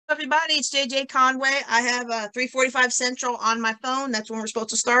Everybody, it's JJ Conway. I have 3:45 Central on my phone. That's when we're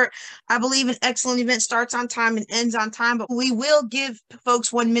supposed to start. I believe an excellent event starts on time and ends on time, but we will give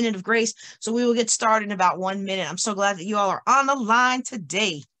folks 1 minute of grace. So we will get started in about 1 minute. I'm so glad that you all are on the line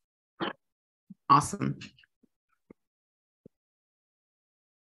today. Awesome.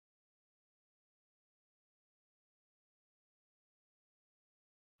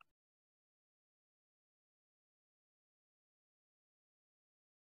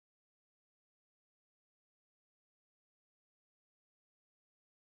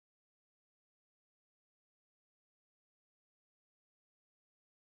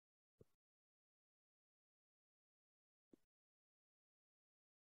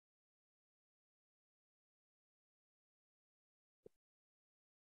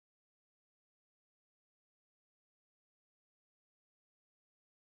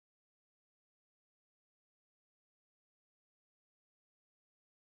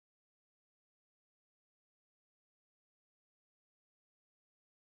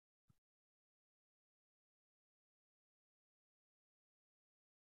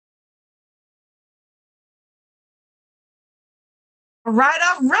 All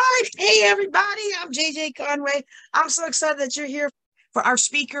right. Hey, everybody. I'm JJ Conway. I'm so excited that you're here for our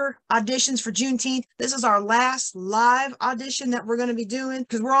speaker auditions for Juneteenth. This is our last live audition that we're going to be doing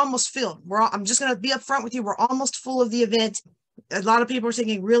because we're almost filled. I'm just going to be upfront with you. We're almost full of the event. A lot of people are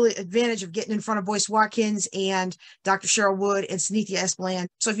taking really advantage of getting in front of Boyce Watkins and Dr. Cheryl Wood and Sunithia S. Bland.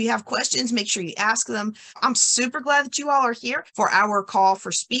 So if you have questions, make sure you ask them. I'm super glad that you all are here for our call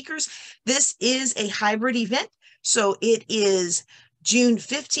for speakers. This is a hybrid event. So it is June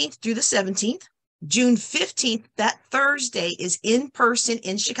 15th through the 17th. June 15th, that Thursday, is in person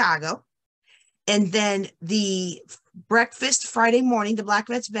in Chicago. And then the breakfast Friday morning, the Black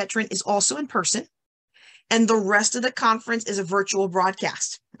Vets Veteran, is also in person. And the rest of the conference is a virtual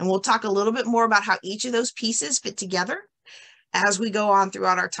broadcast. And we'll talk a little bit more about how each of those pieces fit together as we go on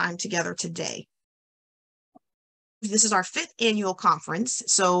throughout our time together today. This is our 5th annual conference.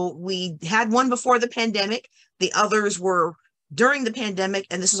 So we had one before the pandemic. The others were during the pandemic,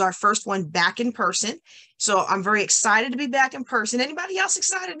 and this is our first one back in person. So I'm very excited to be back in person. Anybody else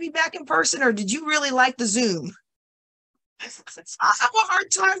excited to be back in person, or did you really like the Zoom? I have a hard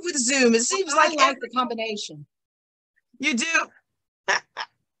time with Zoom. It seems like the combination. You do?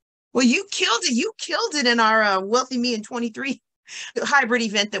 Well, you killed it. You killed it in our Wealthy Me in 23 hybrid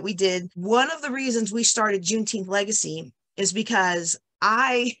event that we did. One of the reasons we started Juneteenth Legacy is because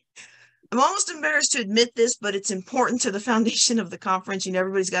I'm almost embarrassed to admit this, but it's important to the foundation of the conference. You know,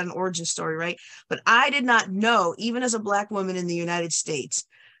 everybody's got an origin story, right? But I did not know, even as a Black woman in the United States,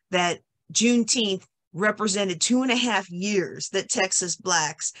 that Juneteenth represented 2.5 years that Texas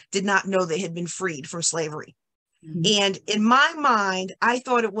Blacks did not know they had been freed from slavery. Mm-hmm. And in my mind, I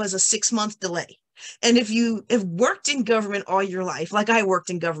thought it was a 6-month delay. And if you have worked in government all your life, like I worked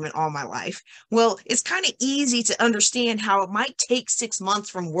in government all my life, well, it's kind of easy to understand how it might take 6 months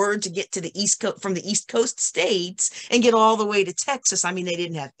from word to get to the East Coast, from the East Coast states, and get all the way to Texas. I mean, they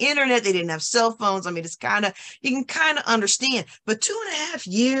didn't have internet, they didn't have cell phones. I mean, you can kind of understand, but 2.5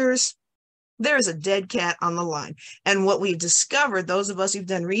 years, there's a dead cat on the line. And what we've discovered, those of us who've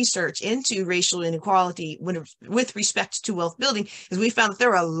done research into racial inequality with respect to wealth building, is we found that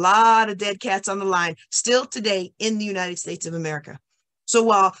there are a lot of dead cats on the line still today in the United States of America. So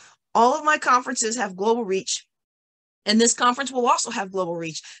while all of my conferences have global reach, and this conference will also have global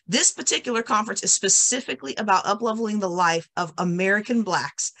reach, this particular conference is specifically about upleveling the life of American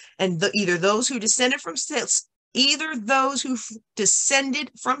Blacks and either those who descended from slaves,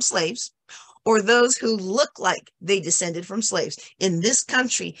 or those who look like they descended from slaves in this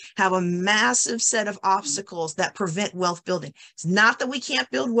country have a massive set of obstacles that prevent wealth building. It's not that we can't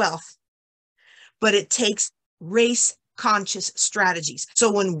build wealth, but it takes race-conscious strategies.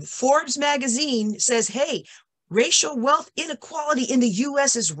 So when Forbes magazine says, hey, racial wealth inequality in the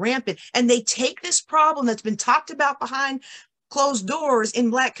U.S. is rampant, and they take this problem that's been talked about behind closed doors in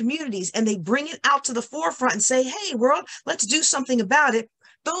Black communities, and they bring it out to the forefront and say, hey, world, let's do something about it.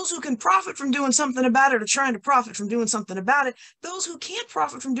 Those who can profit from doing something about it are trying to profit from doing something about it. Those who can't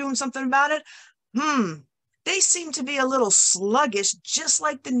profit from doing something about it, they seem to be a little sluggish, just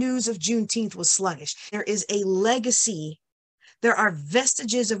like the news of Juneteenth was sluggish. There is a legacy. There are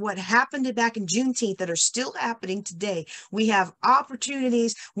vestiges of what happened back in Juneteenth that are still happening today. We have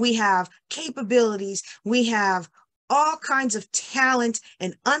opportunities, we have capabilities, we have all kinds of talent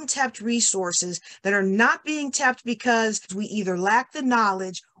and untapped resources that are not being tapped because we either lack the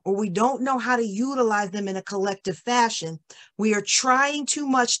knowledge or we don't know how to utilize them in a collective fashion, we are trying too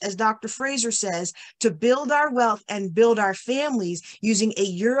much, as Dr. Fraser says, to build our wealth and build our families using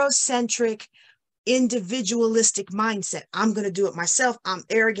a Eurocentric, individualistic mindset. I'm going to do it myself. I'm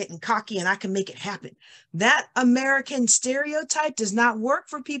arrogant and cocky and I can make it happen. That American stereotype does not work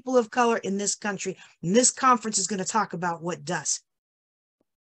for people of color in this country. And this conference is going to talk about what does.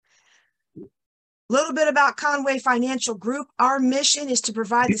 A little bit about Conway Financial Group. Our mission is to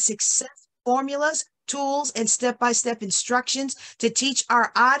provide the success formulas, tools, and step-by-step instructions to teach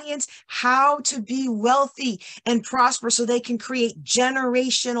our audience how to be wealthy and prosper so they can create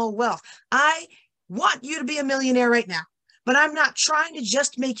generational wealth. I want you to be a millionaire right now, but I'm not trying to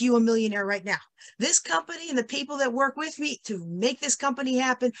just make you a millionaire right now. This company and the people that work with me to make this company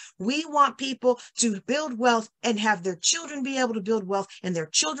happen, we want people to build wealth and have their children be able to build wealth and their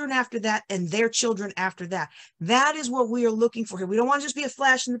children after that and their children after that. That is what we are looking for here. We don't want to just be a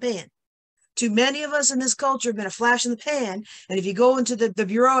flash in the pan. Too many of us in this culture have been a flash in the pan. And if you go into the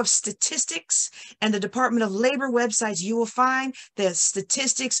Bureau of Statistics and the Department of Labor websites, you will find that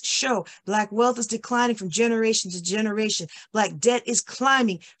statistics show Black wealth is declining from generation to generation. Black debt is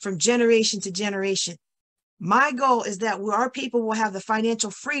climbing from generation to generation. My goal is that our people will have the financial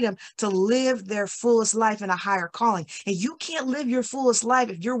freedom to live their fullest life in a higher calling. And you can't live your fullest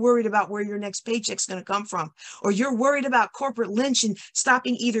life if you're worried about where your next paycheck's going to come from, or you're worried about corporate lynching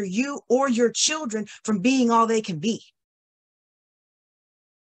stopping either you or your children from being all they can be.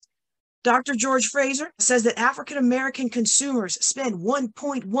 Dr. George Fraser says that African-American consumers spend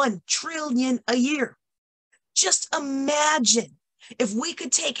 $1.1 trillion a year. Just imagine if we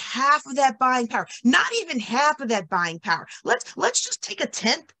could take half of that buying power, not even half of that buying power. Let's just take a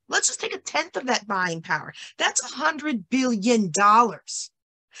tenth. Let's just take a tenth of that buying power. That's $100 billion. $100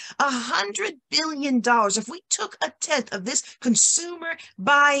 billion. If we took a tenth of this consumer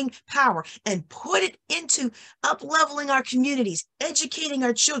buying power and put it into up-leveling our communities, educating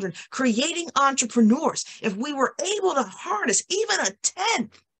our children, creating entrepreneurs, if we were able to harness even a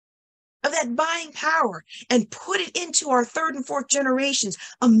tenth of that buying power and put it into our third and fourth generations,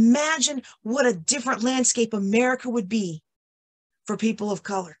 imagine what a different landscape America would be for people of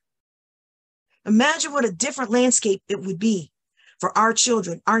color. Imagine what a different landscape it would be for our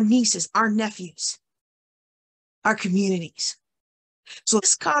children, our nieces, our nephews, our communities. So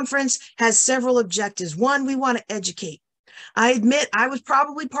this conference has several objectives. One, we want to educate. I admit I was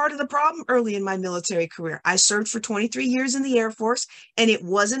probably part of the problem early in my military career. I served for 23 years in the Air Force, and it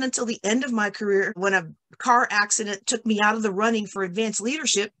wasn't until the end of my career, when a car accident took me out of the running for advanced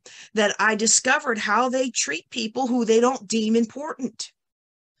leadership, that I discovered how they treat people who they don't deem important.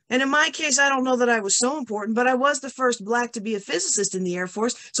 And in my case, I don't know that I was so important, but I was the first Black to be a physicist in the Air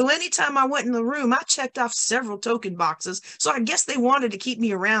Force. So anytime I went in the room, I checked off several token boxes. So I guess they wanted to keep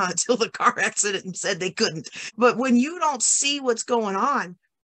me around until the car accident and said they couldn't. But when you don't see what's going on,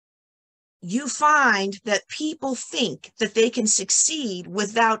 you find that people think that they can succeed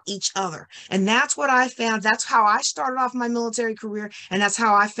without each other. And that's what I found. That's how I started off my military career. And that's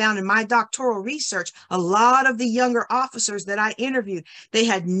how I found in my doctoral research, a lot of the younger officers that I interviewed, they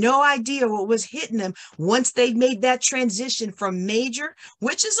had no idea what was hitting them once they made that transition from major,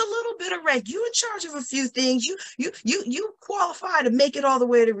 which is a little bit of rank. You in charge of a few things. You qualify to make it all the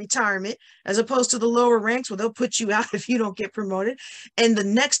way to retirement, as opposed to the lower ranks where they'll put you out if you don't get promoted. And the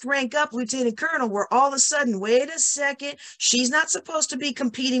next rank up, Lieutenant Colonel, where all of a sudden, wait a second, she's not supposed to be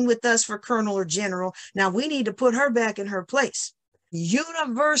competing with us for Colonel or General. Now we need to put her back in her place.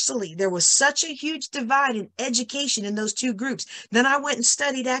 Universally, there was such a huge divide in education in those two groups. Then I went and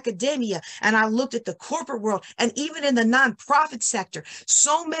studied academia, and I looked at the corporate world, and even in the nonprofit sector,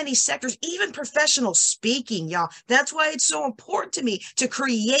 so many sectors, even professional speaking, y'all. That's why it's so important to me to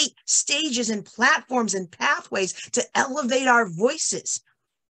create stages and platforms and pathways to elevate our voices.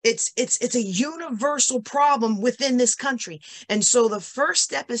 It's a universal problem within this country. And so the first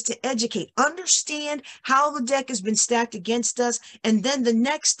step is to educate, understand how the deck has been stacked against us. And then the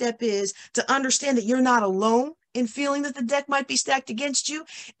next step is to understand that you're not alone in feeling that the deck might be stacked against you.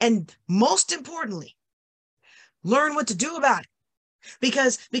 And most importantly, learn what to do about it.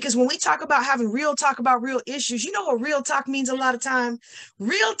 Because when we talk about having real talk about real issues, you know what real talk means a lot of time?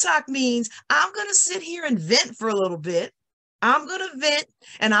 Real talk means I'm going to sit here and vent for a little bit. I'm going to vent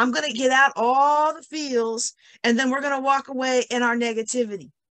and I'm going to get out all the feels, and then we're going to walk away in our negativity.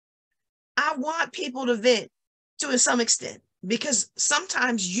 I want people to vent to some extent, because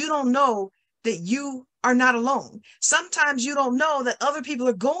sometimes you don't know that you are not alone. Sometimes you don't know that other people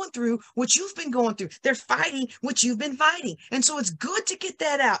are going through what you've been going through. They're fighting what you've been fighting. And so it's good to get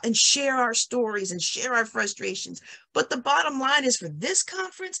that out and share our stories and share our frustrations. But the bottom line is, for this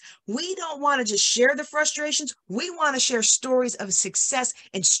conference, we don't want to just share the frustrations. We want to share stories of success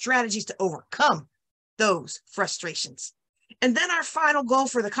and strategies to overcome those frustrations. And then our final goal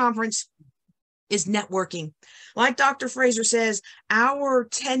for the conference is networking. Like Dr. Fraser says, our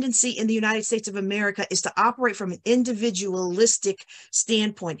tendency in the United States of America is to operate from an individualistic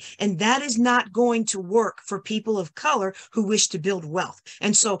standpoint, and that is not going to work for people of color who wish to build wealth.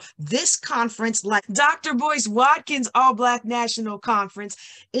 And so this conference, like Dr. Boyce Watkins All Black National Conference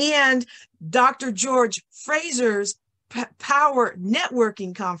and Dr. George Fraser's Power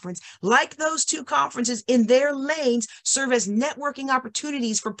Networking Conference, like those two conferences in their lanes, serve as networking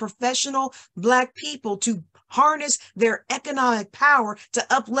opportunities for professional Black people to harness their economic power to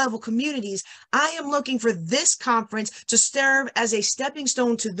up-level communities. I am looking for this conference to serve as a stepping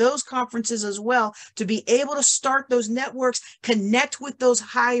stone to those conferences as well, to be able to start those networks, connect with those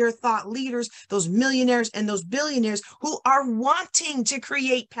higher thought leaders, those millionaires and those billionaires who are wanting to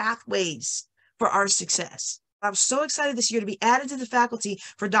create pathways for our success. I'm so excited this year to be added to the faculty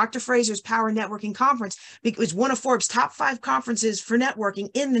for Dr. Fraser's Power Networking Conference. It's one of Forbes' top 5 conferences for networking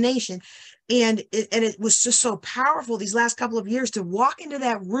in the nation. And it was just so powerful these last couple of years to walk into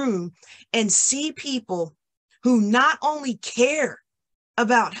that room and see people who not only care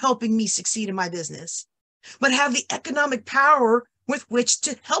about helping me succeed in my business, but have the economic power with which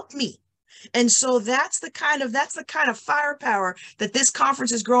to help me. And so that's the kind of firepower that this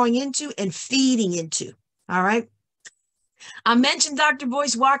conference is growing into and feeding into. All right. I mentioned Dr.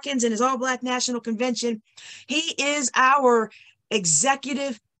 Boyce Watkins and his All Black National Convention. He is our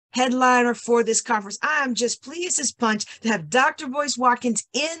executive headliner for this conference. I am just pleased as punch to have Dr. Boyce Watkins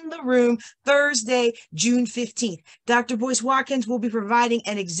in the room Thursday, June 15th. Dr. Boyce Watkins will be providing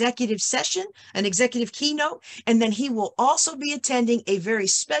an executive session, an executive keynote, and then he will also be attending a very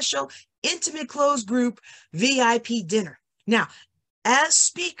special intimate closed group VIP dinner. Now, as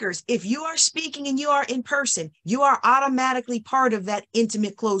speakers, if you are speaking and you are in person, you are automatically part of that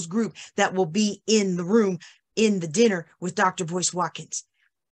intimate closed group that will be in the room in the dinner with Dr. Boyce Watkins.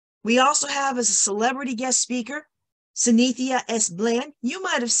 We also have as a celebrity guest speaker, Sanithia S. Bland. You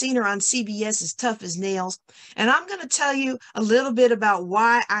might have seen her on CBS as Tough as Nails. And I'm going to tell you a little bit about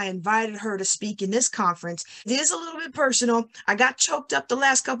why I invited her to speak in this conference. It is a little bit personal. I got choked up the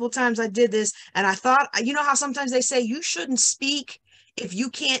last couple of times I did this. And I thought, you know how sometimes they say you shouldn't speak if you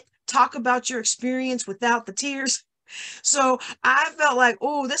can't talk about your experience without the tears. So I felt like,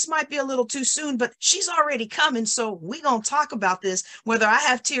 oh, this might be a little too soon, but she's already coming. So we're going to talk about this, whether I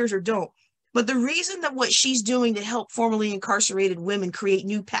have tears or don't. But the reason that what she's doing to help formerly incarcerated women create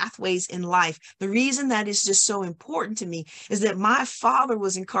new pathways in life, the reason that is just so important to me is that my father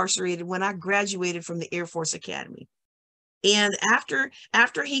was incarcerated when I graduated from the Air Force Academy. And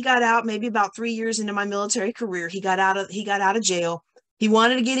after he got out, maybe about 3 years into my military career, he got out of jail. He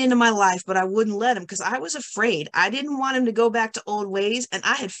wanted to get into my life, but I wouldn't let him because I was afraid. I didn't want him to go back to old ways. And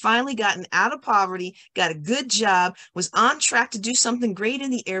I had finally gotten out of poverty, got a good job, was on track to do something great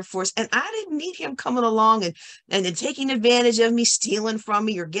in the Air Force. And I didn't need him coming along and taking advantage of me, stealing from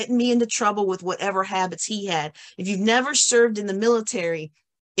me, or getting me into trouble with whatever habits he had. If you've never served in the military,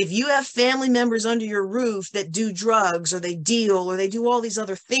 if you have family members under your roof that do drugs or they deal or they do all these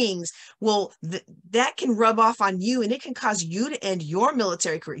other things, well, that can rub off on you and it can cause you to end your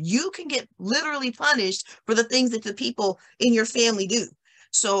military career. You can get literally punished for the things that the people in your family do.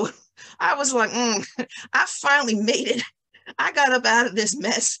 So I was like, I finally made it. I got up out of this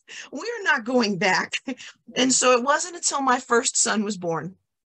mess. We're not going back. And so it wasn't until my first son was born.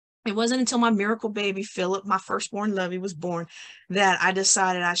 It wasn't until my miracle baby, Philip, my firstborn Lovey, was born that I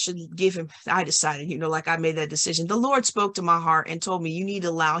decided I should give him. I decided, like I made that decision. The Lord spoke to my heart and told me, you need to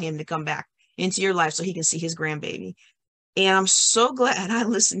allow him to come back into your life so he can see his grandbaby. And I'm so glad I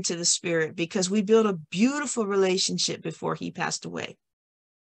listened to the Spirit because we built a beautiful relationship before he passed away.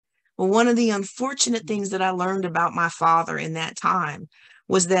 Well, one of the unfortunate things that I learned about my father in that time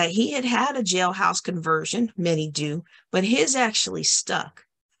was that he had a jailhouse conversion. Many do, but his actually stuck.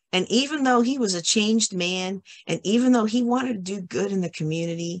 And even though he was a changed man, and even though he wanted to do good in the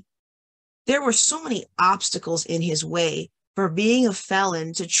community, there were so many obstacles in his way for being a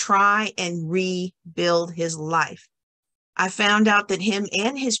felon to try and rebuild his life. I found out that him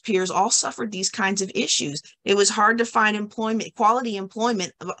and his peers all suffered these kinds of issues. It was hard to find employment, quality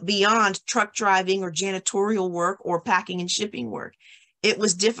employment beyond truck driving or janitorial work or packing and shipping work. It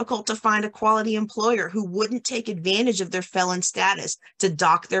was difficult to find a quality employer who wouldn't take advantage of their felon status to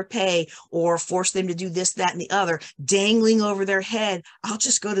dock their pay or force them to do this, that, and the other, dangling over their head. I'll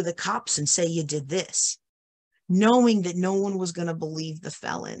just go to the cops and say you did this, knowing that no one was going to believe the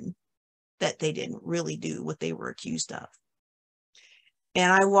felon, that they didn't really do what they were accused of.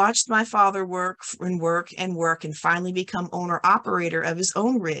 And I watched my father work and finally become owner operator of his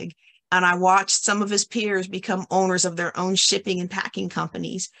own rig. And I watched some of his peers become owners of their own shipping and packing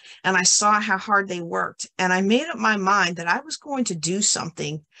companies. And I saw how hard they worked. And I made up my mind that I was going to do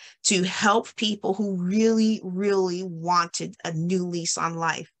something to help people who really, really wanted a new lease on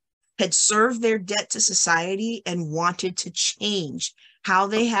life, had served their debt to society and wanted to change how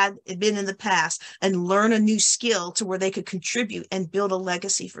they had been in the past and learn a new skill to where they could contribute and build a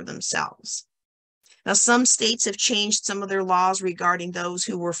legacy for themselves. Now, some states have changed some of their laws regarding those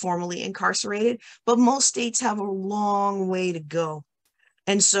who were formerly incarcerated, but most states have a long way to go.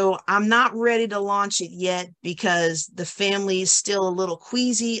 And so I'm not ready to launch it yet because the family is still a little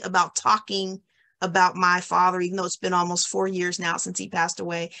queasy about talking about my father, even though it's been almost 4 years now since he passed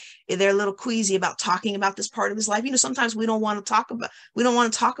away. They're a little queasy about talking about this part of his life. Sometimes we don't want to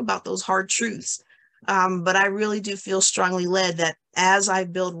talk about those hard truths. But I really do feel strongly led that as I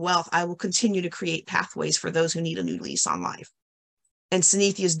build wealth, I will continue to create pathways for those who need a new lease on life. And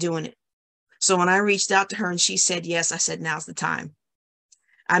Sunithia is doing it. So when I reached out to her and she said yes, I said, now's the time.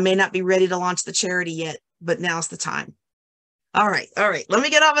 I may not be ready to launch the charity yet, but now's the time. All right. Let me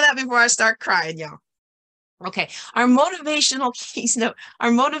get off of that before I start crying, y'all. Okay, our motivational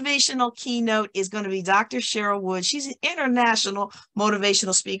keynote is going to be Dr. Cheryl Wood. She's an international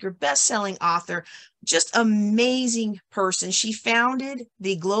motivational speaker, best-selling author, just amazing person. She founded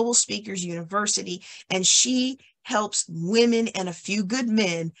the Global Speakers University, and she helps women and a few good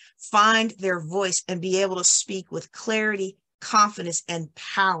men find their voice and be able to speak with clarity, confidence, and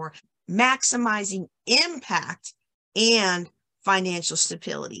power, maximizing impact and financial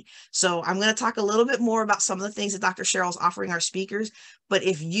stability. So I'm going to talk a little bit more about some of the things that Dr. Cheryl's offering our speakers. But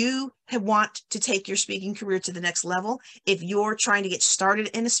if you want to take your speaking career to the next level, if you're trying to get started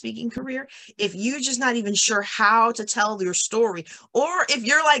in a speaking career, if you're just not even sure how to tell your story, or if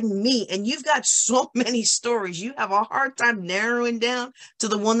you're like me and you've got so many stories, you have a hard time narrowing down to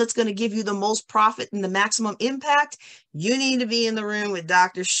the one that's going to give you the most profit and the maximum impact, you need to be in the room with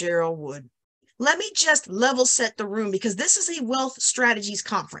Dr. Cheryl Wood. Let me just level set the room because this is a wealth strategies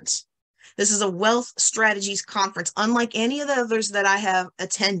conference. This is a wealth strategies conference, unlike any of the others that I have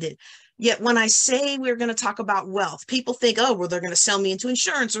attended. Yet when I say we're going to talk about wealth, people think, oh, well, they're going to sell me into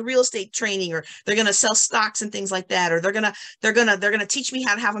insurance or real estate training, or they're going to sell stocks and things like that, or they're going to teach me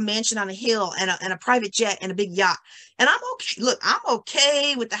how to have a mansion on a hill and a private jet and a big yacht. And I'm okay. Look, I'm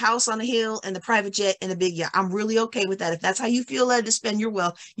okay with the house on a hill and the private jet and the big yacht. I'm really okay with that. If that's how you feel led to spend your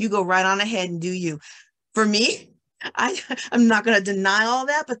wealth, you go right on ahead and do you. For me, I'm not going to deny all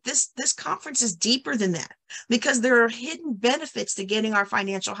that, but this conference is deeper than that because there are hidden benefits to getting our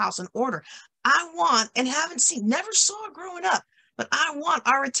financial house in order. I want, and never saw it growing up, but I want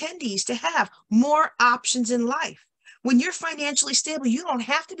our attendees to have more options in life. When you're financially stable, you don't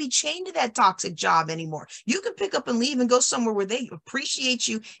have to be chained to that toxic job anymore. You can pick up and leave and go somewhere where they appreciate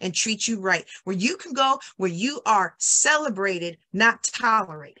you and treat you right, where you can go where you are celebrated, not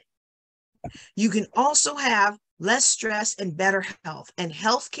tolerated. You can also have less stress and better health. And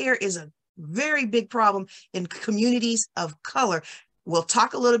healthcare is a very big problem in communities of color. We'll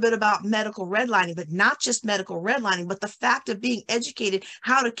talk a little bit about medical redlining, but not just medical redlining, but the fact of being educated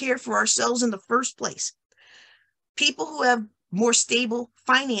how to care for ourselves in the first place. People who have more stable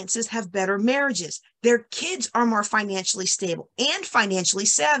finances have better marriages. Their kids are more financially stable and financially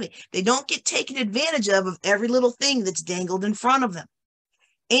savvy. They don't get taken advantage of every little thing that's dangled in front of them.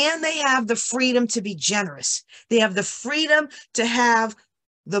 And they have the freedom to be generous. They have the freedom to have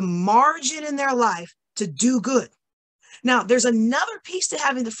the margin in their life to do good. Now, there's another piece to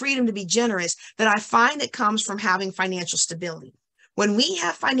having the freedom to be generous that I find that comes from having financial stability. When we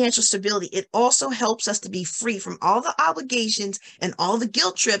have financial stability, it also helps us to be free from all the obligations and all the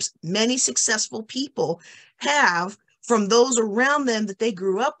guilt trips many successful people have from those around them that they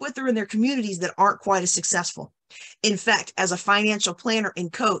grew up with or in their communities that aren't quite as successful. In fact, as a financial planner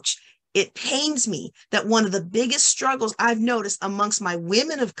and coach, it pains me that one of the biggest struggles I've noticed amongst my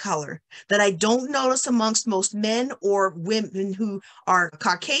women of color that I don't notice amongst most men or women who are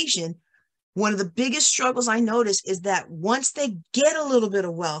Caucasian, one of the biggest struggles I notice is that once they get a little bit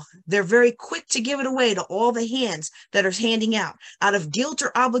of wealth, they're very quick to give it away to all the hands that are handing out of guilt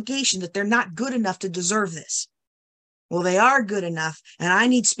or obligation that they're not good enough to deserve this. Well, they are good enough, and I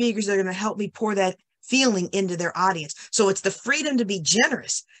need speakers that are going to help me pour that feeling into their audience. So it's the freedom to be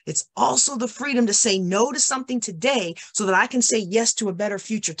generous. It's also the freedom to say no to something today so that I can say yes to a better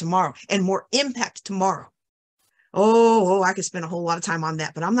future tomorrow and more impact tomorrow. Oh, I could spend a whole lot of time on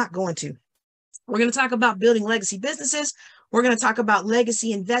that, but I'm not going to. We're going to talk about building legacy businesses. We're going to talk about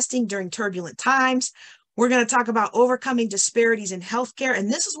legacy investing during turbulent times. We're going to talk about overcoming disparities in healthcare.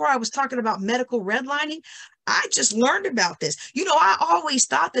 And this is where I was talking about medical redlining. I just learned about this. You know, I always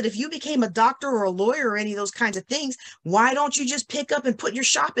thought that if you became a doctor or a lawyer or any of those kinds of things, why don't you just pick up and put your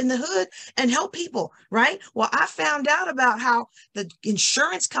shop in the hood and help people, right? Well, I found out about how the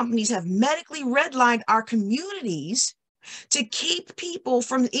insurance companies have medically redlined our communities to keep people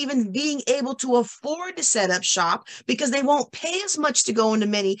from even being able to afford to set up shop because they won't pay as much to go into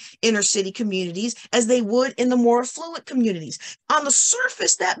many inner city communities as they would in the more affluent communities. On the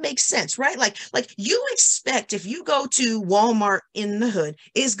surface, that makes sense, right? Like you expect if you go to Walmart in the hood,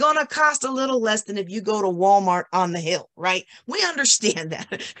 it's going to cost a little less than if you go to Walmart on the hill, right? We understand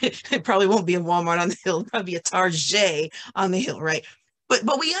that. It probably won't be a Walmart on the hill, it'll probably be a Target on the hill, right?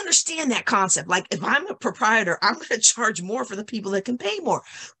 But we understand that concept. Like if I'm a proprietor, I'm going to charge more for the people that can pay more.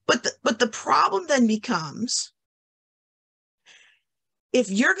 But the problem then becomes, if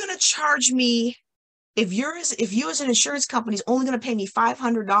you're going to charge me, if you as an insurance company is only going to pay me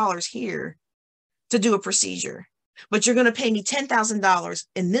 $500 here to do a procedure, but you're going to pay me $10,000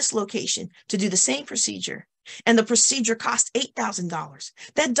 in this location to do the same procedure, and the procedure costs $8,000,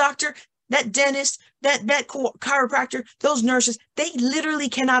 that doctor, that dentist, that chiropractor, those nurses, they literally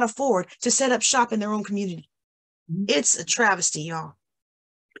cannot afford to set up shop in their own community. It's a travesty, y'all.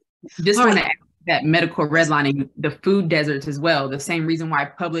 Just want to add that medical redlining, the food deserts as well. The same reason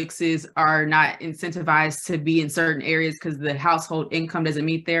why Publixes are not incentivized to be in certain areas because the household income doesn't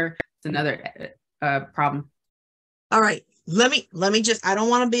meet there. It's another problem. All right. Let me just, I don't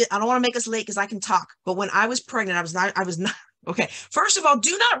want to make us late because I can talk. But when I was pregnant, I was not. Okay. First of all,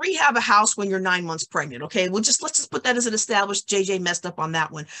 do not rehab a house when you're 9 months pregnant. Okay. Let's just put that as an established. JJ messed up on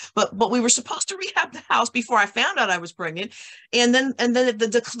that one, but we were supposed to rehab the house before I found out I was pregnant. And then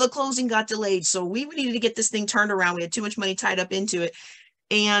the closing got delayed. So we needed to get this thing turned around. We had too much money tied up into it.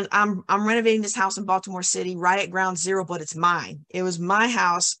 And I'm renovating this house in Baltimore City, right at ground zero, but it's mine. It was my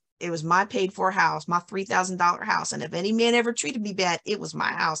house. It was my paid for house, my $3,000 house. And if any man ever treated me bad, it was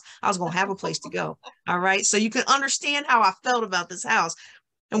my house. I was going to have a place to go. All right. So you can understand how I felt about this house.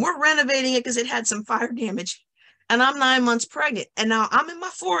 And we're renovating it because it had some fire damage. And I'm 9 months pregnant. And now I'm in my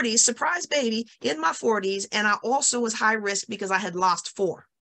 40s, surprise baby, in my 40s. And I also was high risk because I had lost 4.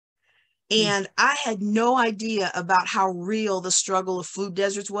 And I had no idea about how real the struggle of food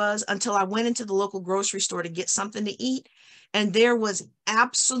deserts was until I went into the local grocery store to get something to eat. And there was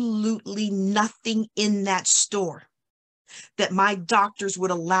absolutely nothing in that store that my doctors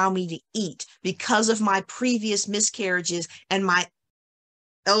would allow me to eat because of my previous miscarriages and my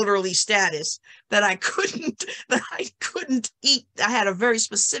elderly status, that I couldn't eat. I had a very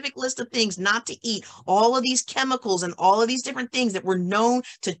specific list of things not to eat, all of these chemicals and all of these different things that were known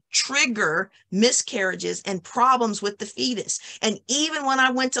to trigger miscarriages and problems with the fetus. And even when I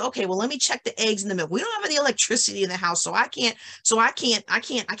went to, okay, well, let me check the eggs in the milk. We don't have any electricity in the house, so I can't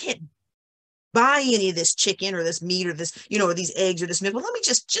buy any of this chicken or this meat or this, or these eggs or this milk. But let me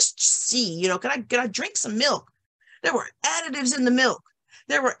just see, can I drink some milk? There were additives in the milk.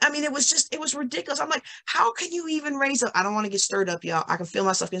 It was ridiculous. I'm like, how can you even raise up? I don't want to get stirred up, y'all. I can feel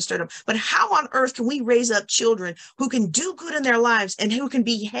myself getting stirred up. But how on earth can we raise up children who can do good in their lives and who can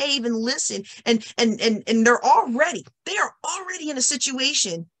behave and listen? And they are already in a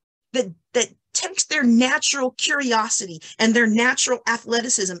situation that tempts their natural curiosity and their natural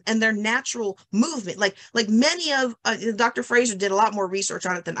athleticism and their natural movement. Like many of Dr. Fraser did a lot more research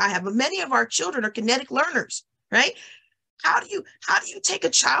on it than I have, but many of our children are kinetic learners, right? How do you take a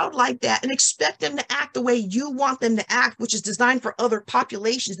child like that and expect them to act the way you want them to act, which is designed for other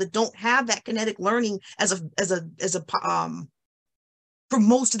populations that don't have that kinetic learning for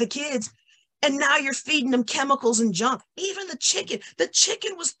most of the kids? And now you're feeding them chemicals and junk. Even the chicken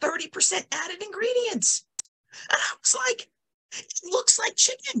was 30% added ingredients. And I was like, it looks like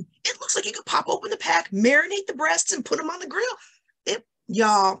chicken. It looks like you could pop open the pack, marinate the breasts, and put them on the grill.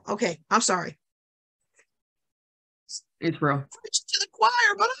 Y'all, okay, I'm sorry. It's real. To the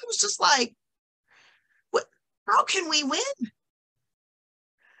choir, but I was just like, what? How can we win?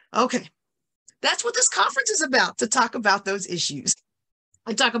 Okay, that's what this conference is about, to talk about those issues.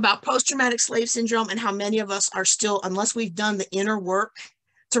 I talk about post-traumatic slave syndrome and how many of us are still, unless we've done the inner work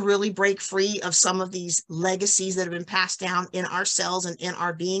to really break free of some of these legacies that have been passed down in our cells and in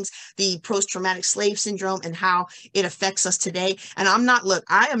our beings, the post-traumatic slave syndrome and how it affects us today. And I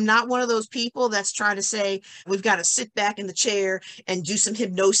am not one of those people that's trying to say we've got to sit back in the chair and do some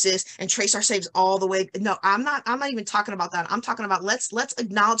hypnosis and trace our saves all the way. No, I'm not even talking about that. I'm talking about let's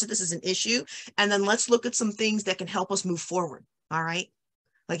acknowledge that this is an issue, and then let's look at some things that can help us move forward. All right.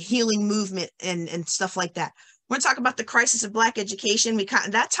 Like healing movement and stuff like that. We're going to talk about the crisis of Black education.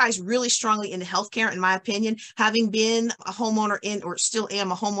 That ties really strongly into healthcare, in my opinion. Having been a homeowner or still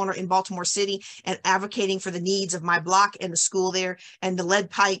am a homeowner in Baltimore City and advocating for the needs of my block and the school there and the lead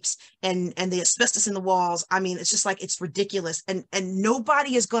pipes and the asbestos in the walls. I mean, it's just like, it's ridiculous. And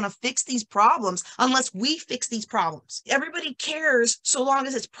nobody is going to fix these problems unless we fix these problems. Everybody cares so long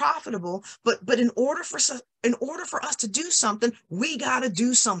as it's profitable, but in order for us to do something, we got to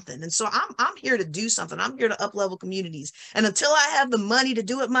do something. And so I'm here to do something. I'm here to up-level communities. And until I have the money to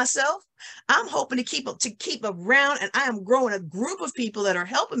do it myself, I'm hoping to keep around, and I am growing a group of people that are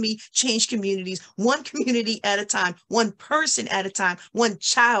helping me change communities, one community at a time, one person at a time, one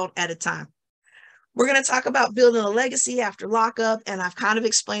child at a time. We're going to talk about building a legacy after lockup, and I've kind of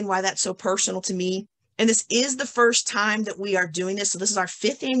explained why that's so personal to me. And this is the first time that we are doing this. So this is our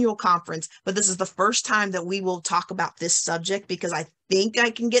 5th annual conference, but this is the first time that we will talk about this subject because I think I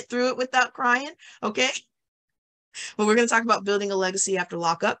can get through it without crying. Okay. But we're going to talk about building a legacy after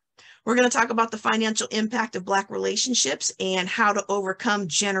lockup. We're going to talk about the financial impact of Black relationships and how to overcome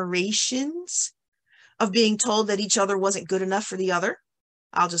generations of being told that each other wasn't good enough for the other.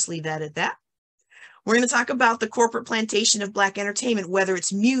 I'll just leave that at that. We're going to talk about the corporate plantation of Black entertainment, whether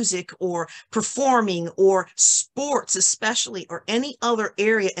it's music or performing or sports, especially, or any other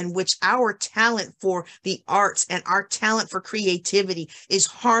area in which our talent for the arts and our talent for creativity is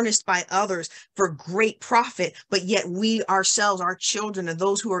harnessed by others for great profit. But yet we ourselves, our children, and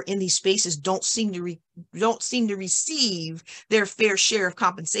those who are in these spaces don't seem to receive their fair share of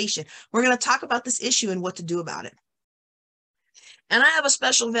compensation. We're going to talk about this issue and what to do about it. And I have a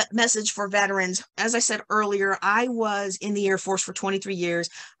special message for veterans. As I said earlier, I was in the Air Force for 23 years.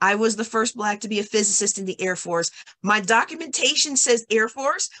 I was the first Black to be a physicist in the Air Force. My documentation says Air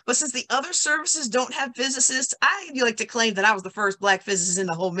Force, but since the other services don't have physicists, I like to claim that I was the first Black physicist in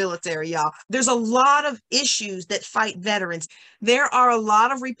the whole military, y'all. There's a lot of issues that fight veterans. There are a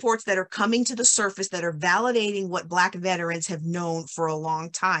lot of reports that are coming to the surface that are validating what Black veterans have known for a long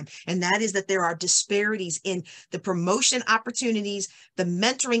time. And that is that there are disparities in the promotion opportunities, the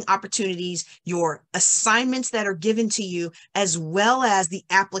mentoring opportunities, your assignments that are given to you, as well as the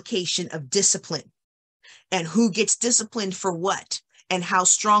application of discipline and who gets disciplined for what and how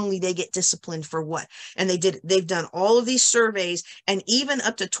strongly they get disciplined for what. And they've done all of these surveys, and even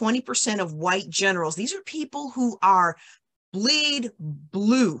up to 20% of white generals, these are people who are bleed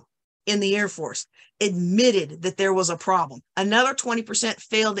blue in the Air Force, admitted that there was a problem. Another 20%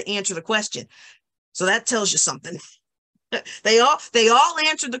 failed to answer the question. So that tells you something. They all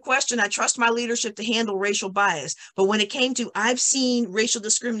answered the question, I trust my leadership to handle racial bias. But when it came to, I've seen racial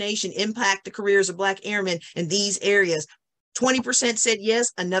discrimination impact the careers of Black airmen in these areas, 20% said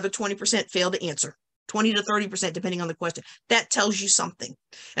yes, another 20% failed to answer. 20 to 30%, depending on the question. That tells you something.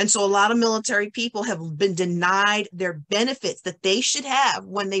 And so a lot of military people have been denied their benefits that they should have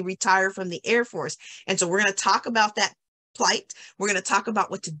when they retire from the Air Force. And so we're going to talk about that plight. We're going to talk about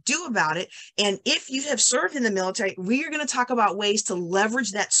what to do about it. And if you have served in the military, we are going to talk about ways to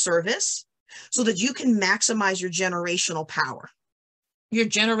leverage that service so that you can maximize your generational power, your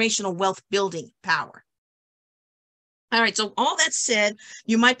generational wealth building power. All right. So all that said,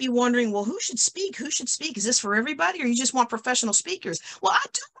 you might be wondering, well, who should speak? Who should speak? Is this for everybody, or you just want professional speakers? Well, I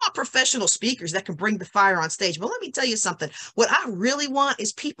do want professional speakers that can bring the fire on stage. But let me tell you something. What I really want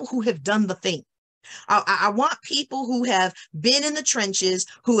is people who have done the thing. I want people who have been in the trenches,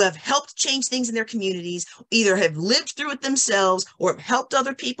 who have helped change things in their communities, either have lived through it themselves or have helped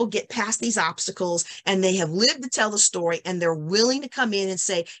other people get past these obstacles, and they have lived to tell the story, and they're willing to come in and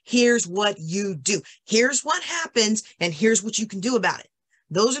say, here's what you do, here's what happens, and here's what you can do about it.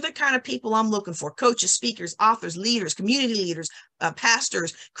 Those are the kind of people I'm looking for: coaches, speakers, authors, leaders, community leaders,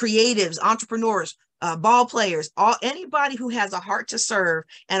 pastors, creatives, entrepreneurs, ball players, anybody who has a heart to serve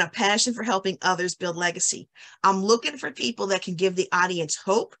and a passion for helping others build legacy. I'm looking for people that can give the audience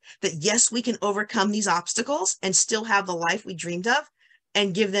hope that yes, we can overcome these obstacles and still have the life we dreamed of,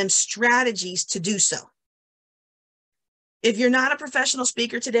 and give them strategies to do so. If you're not a professional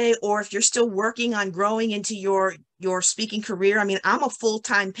speaker today, or if you're still working on growing into your your speaking career. I mean, I'm a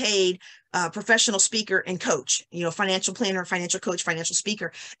full-time paid professional speaker and coach, financial planner, financial coach, financial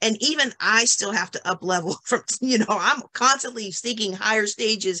speaker. And even I still have to up level from, I'm constantly seeking higher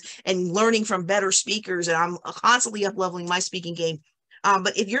stages and learning from better speakers. And I'm constantly up leveling my speaking game.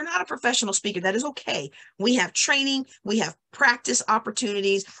 But if you're not a professional speaker, that is okay. We have training, we have practice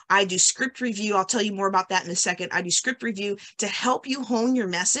opportunities. I do script review. I'll tell you more about that in a second. I do script review to help you hone your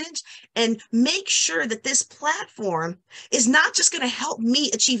message and make sure that this platform is not just going to help me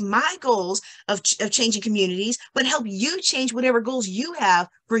achieve my goals of changing communities, but help you change whatever goals you have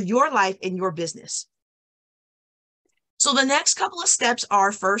for your life and your business. So the next couple of steps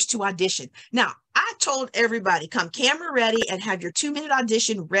are first to audition. Now, I told everybody, come camera ready and have your 2-minute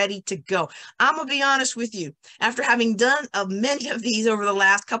audition ready to go. I'm going to be honest with you. After having done many of these over the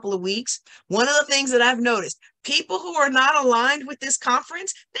last couple of weeks, one of the things that I've noticed, people who are not aligned with this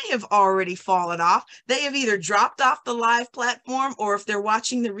conference, they have already fallen off. They have either dropped off the live platform, or if they're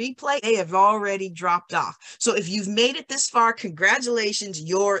watching the replay, they have already dropped off. So if you've made it this far, congratulations,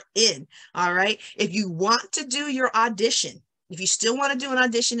 you're in. All right. If you want to do your audition, if you still want to do an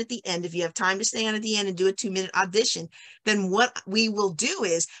audition at the end, if you have time to stay on at the end and do a 2-minute audition, then what we will do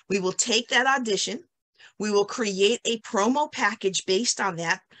is we will take that audition, we will create a promo package based on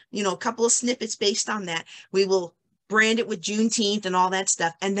that, a couple of snippets based on that. We will brand it with Juneteenth and all that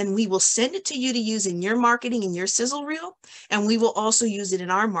stuff. And then we will send it to you to use in your marketing and your sizzle reel. And we will also use it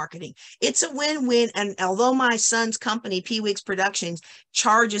in our marketing. It's a win-win. And although my son's company, P-Wigs Productions,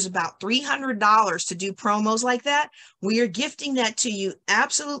 charges about $300 to do promos like that, we are gifting that to you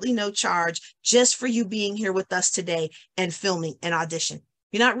absolutely no charge, just for you being here with us today and filming an audition.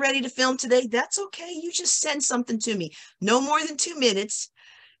 If you're not ready to film today, that's okay. You just send something to me. No more than 2 minutes,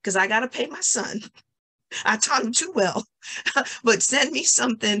 because I got to pay my son. I taught him too well, but send me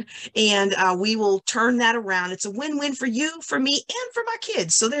something and we will turn that around. It's a win-win for you, for me, and for my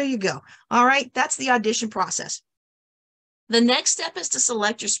kids. So there you go. All right. That's the audition process. The next step is to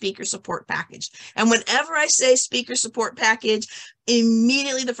select your speaker support package. And whenever I say speaker support package,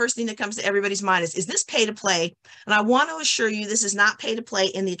 immediately the first thing that comes to everybody's mind is this pay to play? And I want to assure you this is not pay to play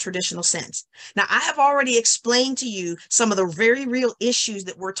in the traditional sense. Now, I have already explained to you some of the very real issues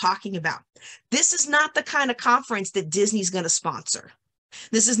that we're talking about. This is not the kind of conference that Disney's going to sponsor.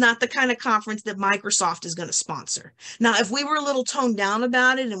 This is not the kind of conference that Microsoft is going to sponsor. Now, if we were a little toned down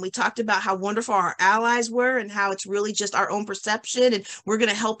about it and we talked about how wonderful our allies were and how it's really just our own perception and we're going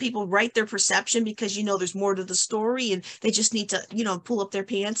to help people write their perception because, there's more to the story and they just need to, pull up their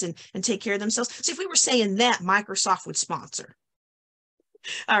pants and take care of themselves. So if we were saying that, Microsoft would sponsor.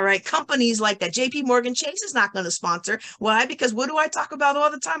 All right. Companies like that. JP Morgan Chase is not going to sponsor. Why? Because what do I talk about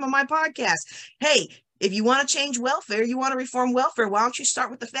all the time on my podcast? Hey, if you want to change welfare, you want to reform welfare, why don't you start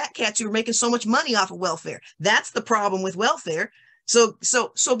with the fat cats who are making so much money off of welfare? That's the problem with welfare. So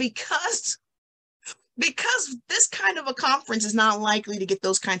because this kind of a conference is not likely to get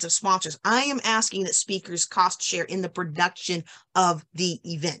those kinds of sponsors, I am asking that speakers cost share in the production of the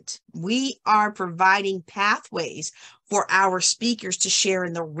event. We are providing pathways for our speakers to share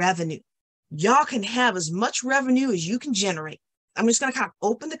in the revenue. Y'all can have as much revenue as you can generate. I'm just going to kind of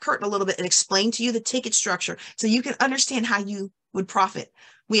open the curtain a little bit and explain to you the ticket structure so you can understand how you would profit.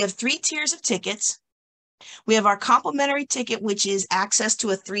 We have 3 tiers of tickets. We have our complimentary ticket, which is access to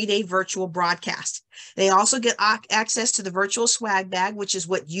a 3-day virtual broadcast. They also get access to the virtual swag bag, which is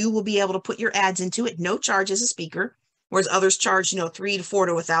what you will be able to put your ads into at no charge as a speaker, whereas others charge, $300 to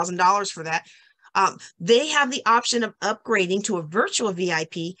 $400 to $1,000 for that. They have the option of upgrading to a virtual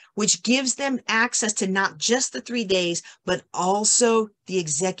VIP, which gives them access to not just the 3 days, but also the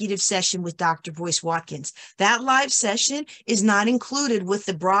executive session with Dr. Boyce Watkins. That live session is not included with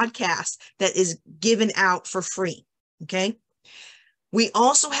the broadcast that is given out for free. Okay. We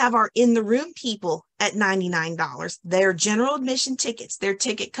also have our in the room people at $99. They're general admission tickets. Their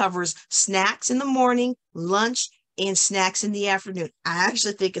ticket covers snacks in the morning, lunch, and snacks in the afternoon. I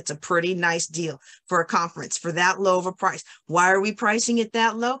actually think it's a pretty nice deal for a conference for that low of a price. Why are we pricing it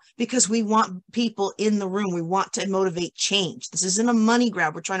that low? Because we want people in the room. We want to motivate change. This isn't a money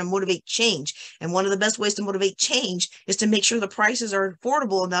grab. We're trying to motivate change. And one of the best ways to motivate change is to make sure the prices are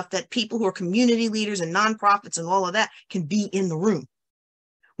affordable enough that people who are community leaders and nonprofits and all of that can be in the room.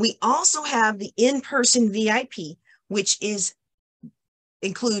 We also have the in-person VIP, which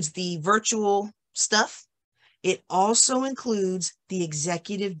includes the virtual stuff. It also includes the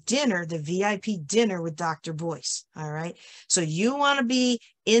executive dinner, the VIP dinner with Dr. Boyce. All right. So you want to be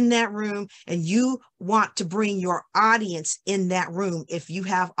in that room and you want to bring your audience in that room if you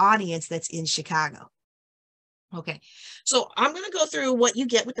have audience that's in Chicago. Okay, so I'm going to go through what you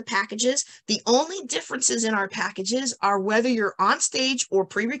get with the packages. The only differences in our packages are whether you're on stage or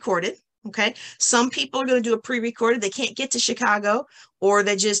pre-recorded. Okay, some people are going to do a pre-recorded. They can't get to Chicago, or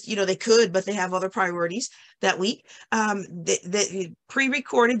they just, they could, but they have other priorities that week. The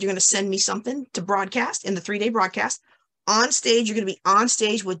pre-recorded, you're going to send me something to broadcast in the 3-day broadcast. On stage, you're going to be on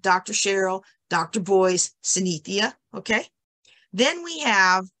stage with Dr. Cheryl, Dr. Boyce, Sanithia. Okay, then we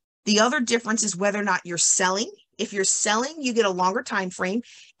have the other difference is whether or not you're selling. If you're selling, you get a longer time frame.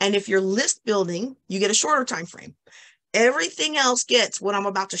 And if you're list building, you get a shorter time frame. Everything else gets what I'm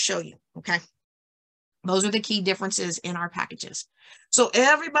about to show you. Okay. Those are the key differences in our packages. So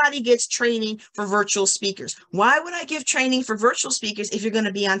everybody gets training for virtual speakers. Why would I give training for virtual speakers if you're going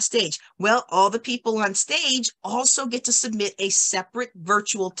to be on stage? Well, all the people on stage also get to submit a separate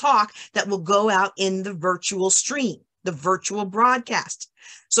virtual talk that will go out in the virtual stream, the virtual broadcast.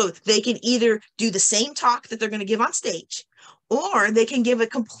 So they can either do the same talk that they're going to give on stage, or they can give a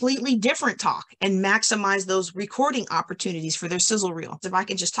completely different talk and maximize those recording opportunities for their sizzle reel. If I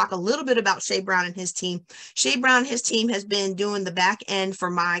can just talk a little bit about Shay Brown and his team. Shay Brown and his team has been doing the back end for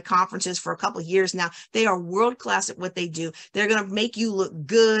my conferences for a couple of years now. They are world-class at what they do. They're going to make you look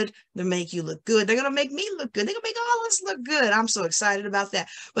good. They'll make you look good. They're going to make me look good. They're going to make all of us look good. I'm so excited about that.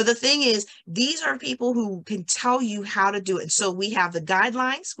 But the thing is, these are people who can tell you how to do it. So we have the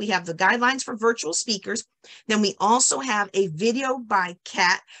guidelines. We have the guidelines for virtual speakers. Then we also have a video by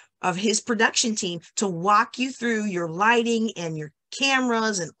Kat of his production team to walk you through your lighting and your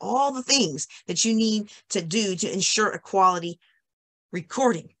cameras and all the things that you need to do to ensure a quality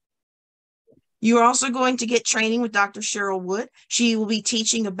recording. You're also going to get training with Dr. Cheryl Wood. She will be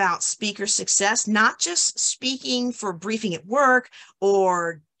teaching about speaker success, not just speaking for briefing at work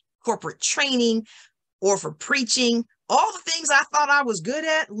or corporate training or for preaching. All the things I thought I was good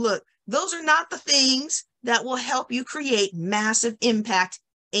at, look, those are not the things that will help you create massive impact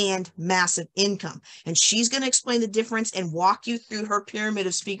and massive income. And she's going to explain the difference and walk you through her pyramid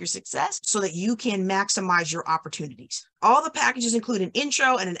of speaker success so that you can maximize your opportunities. All the packages include an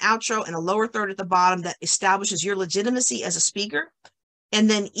intro and an outro and a lower third at the bottom that establishes your legitimacy as a speaker. And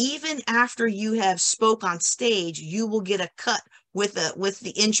then even after you have spoke on stage, you will get a cut with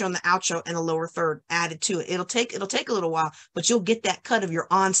the intro and the outro and a lower third added to it. It'll take a little while, but you'll get that cut of your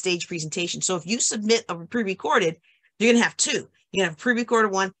on-stage presentation. So if you submit a pre-recorded, you're gonna have two. You're gonna have a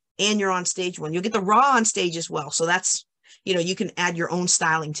pre-recorded one and your on-stage one. You'll get the raw on stage as well. So that's, you can add your own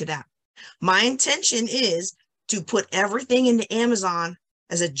styling to that. My intention is to put everything into Amazon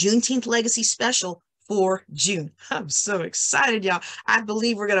as a Juneteenth Legacy special for June. I'm so excited, y'all. I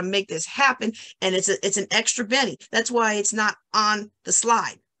believe we're going to make this happen. And it's an extra Benny. That's why it's not on the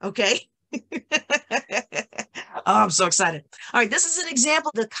slide. Okay. Oh, I'm so excited. All right. This is an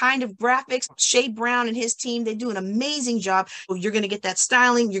example of the kind of graphics Shay Brown and his team, they do an amazing job. You're going to get that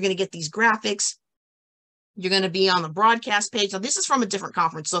styling. You're going to get these graphics. You're going to be on the broadcast page. Now, this is from a different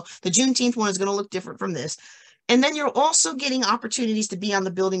conference. So the Juneteenth one is going to look different from this. And then you're also getting opportunities to be on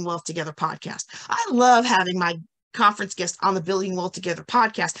the Building Wealth Together podcast. I love having my conference guests on the Building Wealth Together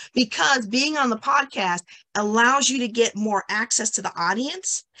podcast because being on the podcast allows you to get more access to the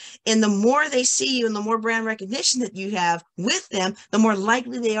audience. And the more they see you and the more brand recognition that you have with them, the more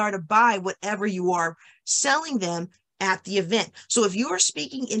likely they are to buy whatever you are selling them at the event. So if you are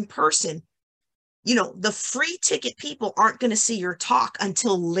speaking in person, the free ticket people aren't going to see your talk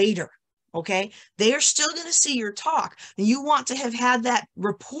until later. Okay, they are still going to see your talk. And you want to have had that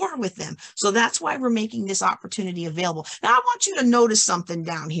rapport with them. So that's why we're making this opportunity available. Now, I want you to notice something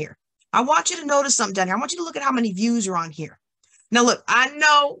down here. I want you to look at how many views are on here. Now, look, I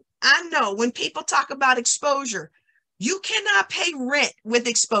know when people talk about exposure, you cannot pay rent with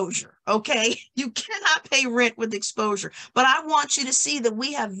exposure, okay? You cannot pay rent with exposure. But I want you to see that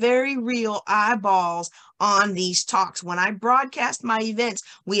we have very real eyeballs on these talks. When I broadcast my events,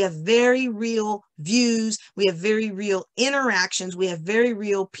 we have very real views. We have very real interactions. We have very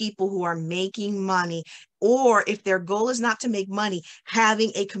real people who are making money, or if their goal is not to make money,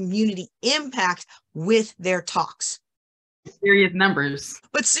 having a community impact with their talks. Serious numbers.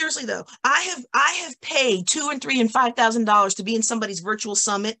 But seriously though, I have paid $2,000 and $3,000 and $5,000 to be in somebody's virtual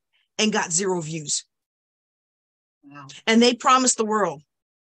summit and got 0 views. Wow. And they promised the world.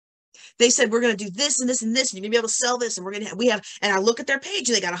 They said, we're going to do this and this and this, and you're going to be able to sell this. And and I look at their page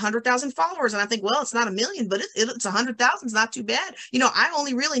and they got 100,000 followers. And I think, well, it's not 1 million, but it's 100,000. It's not too bad. I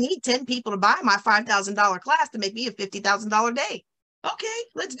only really need 10 people to buy my $5,000 class to make me a $50,000 day. Okay,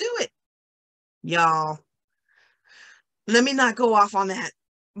 let's do it. Y'all. Let me not go off on that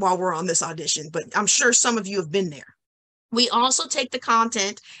while we're on this audition, but I'm sure some of you have been there. We also take the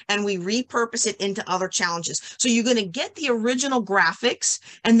content and we repurpose it into other challenges. So you're going to get the original graphics.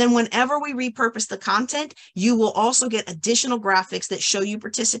 And then whenever we repurpose the content, you will also get additional graphics that show you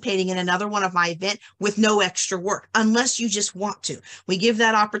participating in another one of my events with no extra work, unless you just want to. We give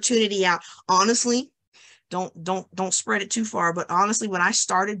that opportunity out. Honestly, don't spread it too far. But honestly, when I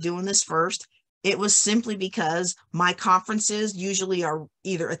started doing this first, it was simply because my conferences usually are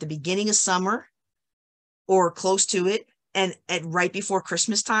either at the beginning of summer or close to it, and at right before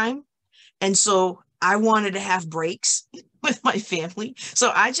Christmas time. And so I wanted to have breaks with my family.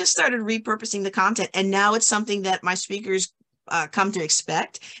 So I just started repurposing the content. And now it's something that my speakers come to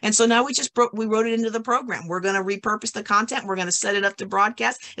expect. And so now we wrote it into the program. We're going to repurpose the content. We're going to set it up to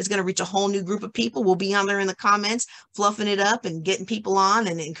broadcast. It's going to reach a whole new group of people. We'll be on there in the comments, fluffing it up and getting people on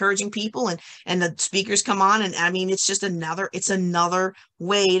and encouraging people. And the speakers come on. And I mean, it's another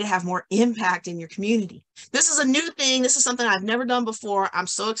way to have more impact in your community. This is a new thing. This is something I've never done before. I'm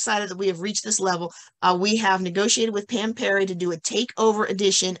so excited that we have reached this level. We have negotiated with Pam Perry to do a takeover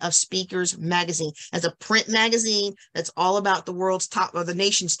edition of Speakers Magazine as a print magazine that's all about the world's top, or the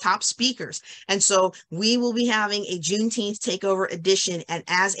nation's top speakers. And so we will be having a Juneteenth takeover edition. And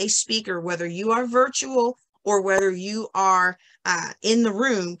as a speaker, whether you are virtual or whether you are in the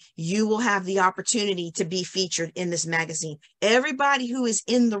room, you will have the opportunity to be featured in this magazine. Everybody who is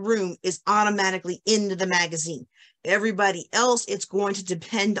in the room is automatically into the magazine. Everybody else, it's going to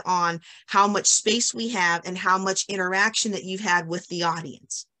depend on how much space we have and how much interaction that you've had with the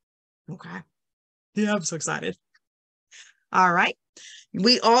audience. Okay. Yeah, I'm so excited. All right.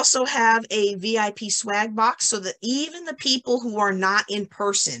 We also have a VIP swag box so that even the people who are not in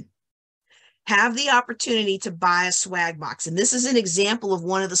person have the opportunity to buy a swag box. And this is an example of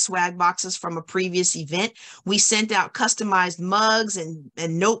one of the swag boxes from a previous event. We sent out customized mugs and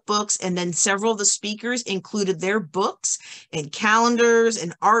notebooks, and then several of the speakers included their books and calendars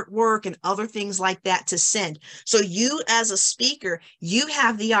and artwork and other things like that to send. So you as a speaker, you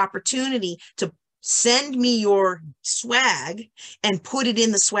have the opportunity to send me your swag and put it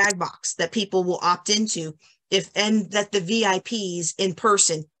in the swag box that people will opt into and that the VIPs in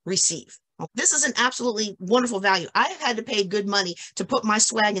person receive. This is an absolutely wonderful value. I have had to pay good money to put my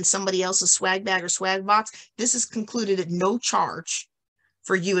swag in somebody else's swag bag or swag box. This is concluded at no charge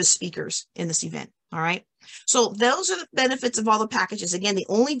for you as speakers in this event. All right. So those are the benefits of all the packages. Again, the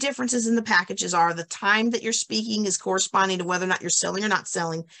only differences in the packages are the time that you're speaking is corresponding to whether or not you're selling or not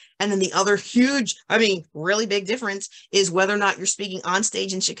selling. And then the other huge, really big difference is whether or not you're speaking on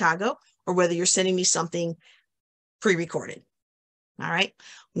stage in Chicago or whether you're sending me something pre-recorded. All right.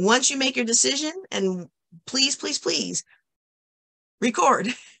 Once you make your decision, and please, please, please record.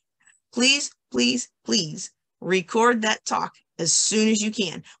 Please, please, please record that talk as soon as you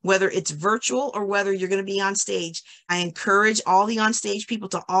can, whether it's virtual or whether you're going to be on stage. I encourage all the on stage people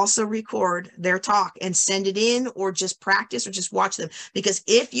to also record their talk and send it in, or just practice or just watch them. Because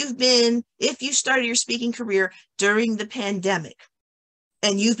if you started your speaking career during the pandemic,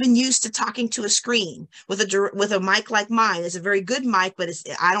 and you've been used to talking to a screen with a mic like mine, it's a very good mic, but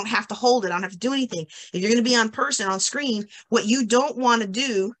I don't have to hold it. I don't have to do anything. If you're going to be on screen, what you don't want to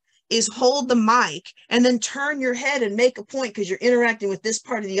do is hold the mic and then turn your head and make a point because you're interacting with this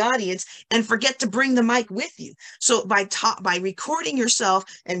part of the audience and forget to bring the mic with you. So by recording yourself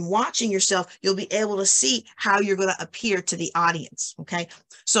and watching yourself, you'll be able to see how you're going to appear to the audience. Okay.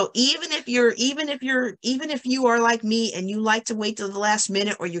 So even if you are like me and you like to wait till the last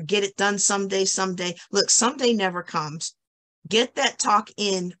minute, or you get it done someday, look, someday never comes. Get that talk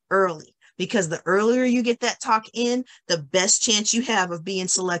in early. Because the earlier you get that talk in, the best chance you have of being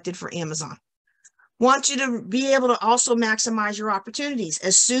selected for Amazon. Want you to be able to also maximize your opportunities.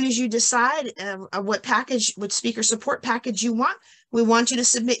 As soon as you decide what speaker support package you want, we want you to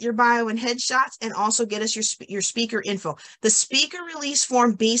submit your bio and headshots, and also get us your speaker info. The speaker release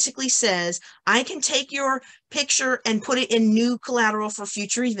form basically says, I can take your picture and put it in new collateral for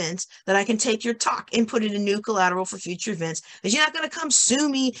future events, that I can take your talk and put it in new collateral for future events. Because you're not going to come sue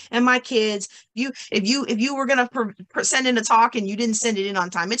me and my kids. If you were going to send in a talk and you didn't send it in on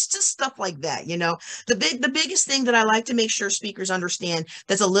time. It's just stuff like that. The biggest thing that I like to make sure speakers understand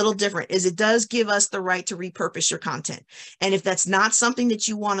that's a little different is it does give us the right to repurpose your content. And if that's not something that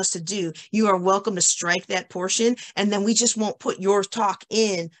you want us to do, you are welcome to strike that portion, and then we just won't put your talk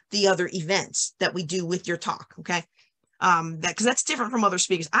in the other events that we do with your talk. Okay. Because that's different from other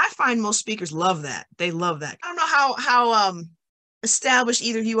speakers. I find most speakers love that. They love that. I don't know how established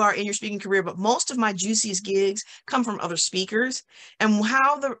either of you are in your speaking career, but most of my juiciest gigs come from other speakers. And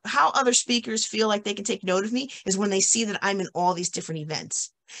how other speakers feel like they can take note of me is when they see that I'm in all these different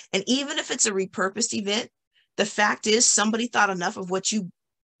events. And even if it's a repurposed event, The fact is somebody thought enough of what you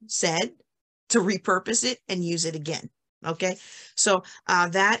said to repurpose it and use it again. Okay. So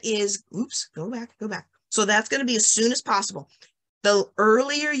that is, oops, go back. So that's going to be as soon as possible. The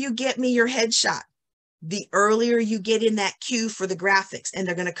earlier you get me your headshot, the earlier you get in that queue for the graphics, and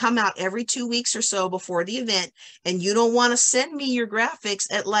they're going to come out every 2 weeks or so before the event. And you don't want to send me your graphics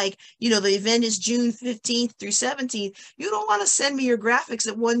at like, the event is June 15th through 17th. You don't want to send me your graphics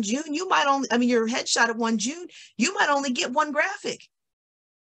at 1 June. You might only, your headshot at 1 June, you might only get one graphic.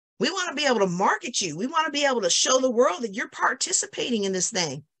 We want to be able to market you. We want to be able to show the world that you're participating in this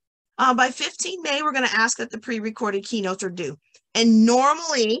thing. By 15 May, we're going to ask that the pre-recorded keynotes are due. And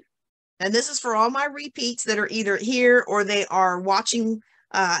normally, and this is for all my repeats that are either here or they are watching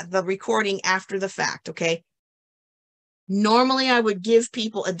the recording after the fact, okay? Normally, I would give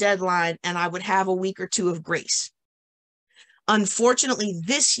people a deadline and I would have a week or two of grace. Unfortunately,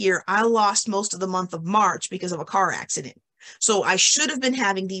 this year, I lost most of the month of March because of a car accident. So I should have been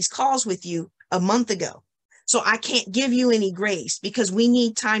having these calls with you a month ago. So I can't give you any grace because we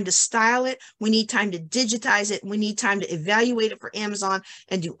need time to style it. We need time to digitize it. We need time to evaluate it for Amazon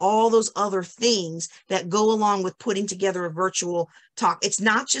and do all those other things that go along with putting together a virtual talk. It's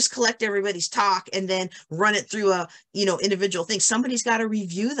not just collect everybody's talk and then run it through a, individual thing. Somebody's got to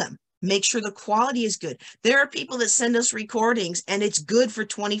review them. Make sure the quality is good. There are people that send us recordings and it's good for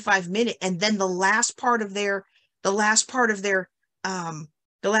 25 minutes. And then the last part of their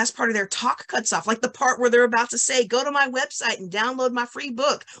talk cuts off, like the part where they're about to say, go to my website and download my free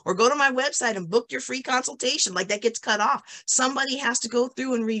book, or go to my website and book your free consultation. Like that gets cut off. Somebody has to go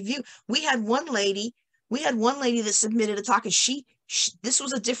through and review. We had one lady that submitted a talk, and she this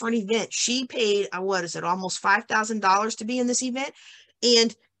was a different event. She paid, almost $5,000 to be in this event.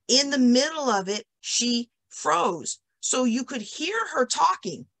 And in the middle of it, she froze. So you could hear her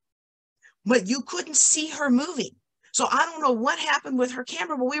talking, but you couldn't see her moving. So I don't know what happened with her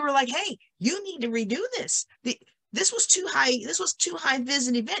camera, but we were like, hey, you need to redo this. This was too high. This was too high vis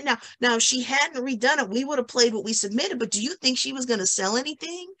an event. Now, if she hadn't redone it, we would have played what we submitted. But do you think she was going to sell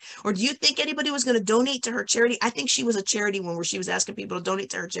anything? Or do you think anybody was going to donate to her charity? I think she was a charity one where she was asking people to donate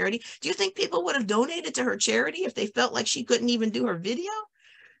to her charity. Do you think people would have donated to her charity if they felt like she couldn't even do her video?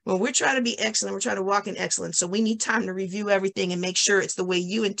 Well, we're trying to be excellent. We're trying to walk in excellence. So we need time to review everything and make sure it's the way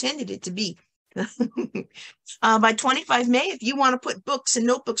you intended it to be. By 25 May, if you want to put books and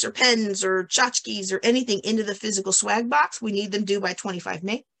notebooks or pens or tchotchkes or anything into the physical swag box, we need them due by 25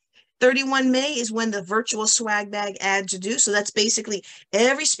 May. 31 May is when the virtual swag bag ads are due. So that's basically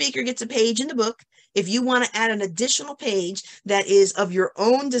every speaker gets a page in the book. If you want to add an additional page that is of your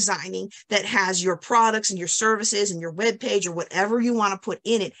own designing, that has your products and your services and your web page or whatever you want to put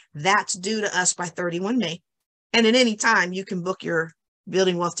in it, that's due to us by 31 May. And at any time, you can book your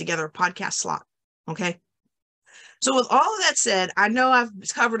Building Wealth Together podcast slot. Okay. So with all of that said, I know I've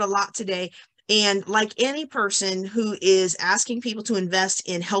covered a lot today. And like any person who is asking people to invest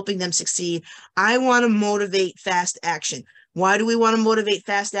in helping them succeed, I want to motivate fast action. Why do we want to motivate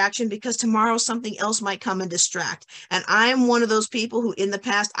fast action? Because tomorrow something else might come and distract. And I am one of those people who in the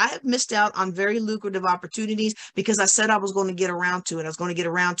past, I have missed out on very lucrative opportunities because I said I was going to get around to it. I was going to get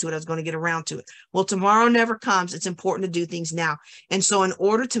around to it. I was going to get around to it. Well, tomorrow never comes. It's important to do things now. And so in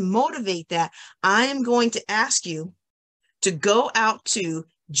order to motivate that, I am going to ask you to go out to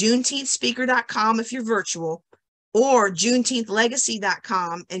JuneteenthSpeaker.com if you're virtual, or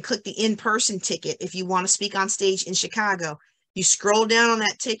JuneteenthLegacy.com and click the in-person ticket if you want to speak on stage in Chicago. You scroll down on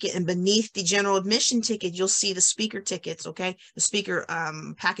that ticket, and beneath the general admission ticket, you'll see the speaker tickets, okay? The speaker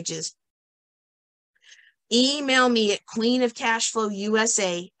packages. Email me at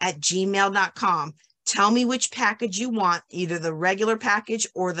queenofcashflowusa@gmail.com. Tell me which package you want, either the regular package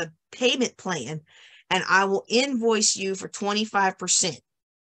or the payment plan, and I will invoice you for 25%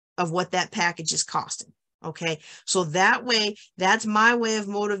 of what that package is costing. Okay. So that way, that's my way of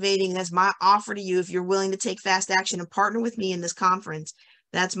motivating. That's my offer to you. If you're willing to take fast action and partner with me in this conference,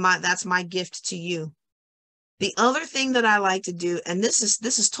 that's my gift to you. The other thing that I like to do, and this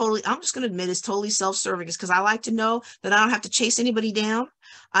is totally, I'm just going to admit it's totally self-serving, is because I like to know that I don't have to chase anybody down.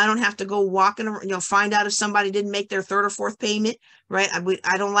 I don't have to go walking around, find out if somebody didn't make their third or fourth payment, right?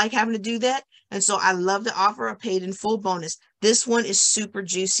 I don't like having to do that. And so I love to offer a paid in full bonus. This one is super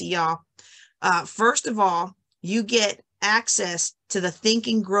juicy, y'all. First of all, you get access to the Think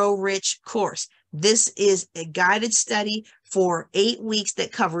and Grow Rich course. This is a guided study for 8 weeks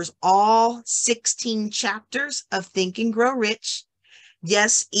that covers all 16 chapters of Think and Grow Rich.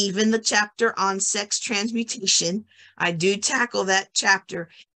 Yes, even the chapter on sex transmutation. I do tackle that chapter.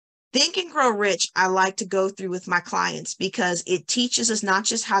 Think and Grow Rich, I like to go through with my clients because it teaches us not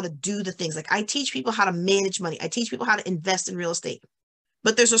just how to do the things. Like I teach people how to manage money. I teach people how to invest in real estate.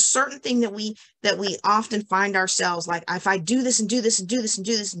 But there's a certain thing that we often find ourselves like, if I do this and do this and do this and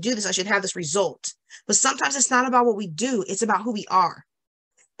do this and do this, I should have this result. But sometimes it's not about what we do. It's about who we are.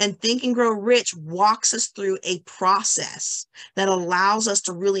 And Think and Grow Rich walks us through a process that allows us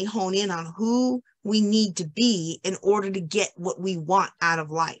to really hone in on who we need to be in order to get what we want out of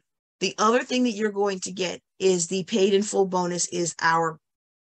life. The other thing that you're going to get is the paid in full bonus is our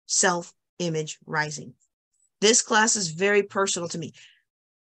self-image rising. This class is very personal to me.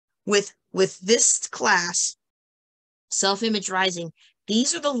 With this class, self-image rising,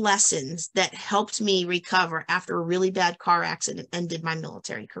 these are the lessons that helped me recover after a really bad car accident ended my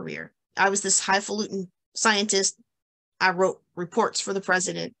military career. I was this highfalutin scientist. I wrote reports for the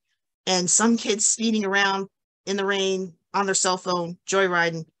president, and some kids speeding around in the rain on their cell phone,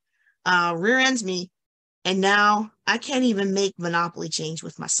 joyriding, rear ends me. And now I can't even make Monopoly change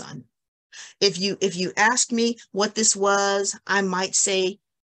with my son. If you ask me what this was, I might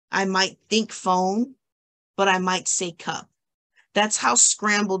think phone, but I might say cup. That's how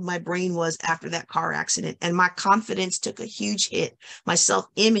scrambled my brain was after that car accident. And my confidence took a huge hit. My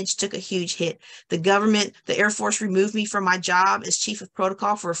self-image took a huge hit. The government, the Air Force removed me from my job as chief of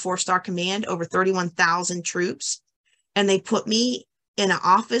protocol for a 4-star command, over 31,000 troops. And they put me in an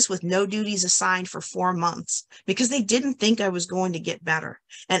office with no duties assigned for 4 months because they didn't think I was going to get better.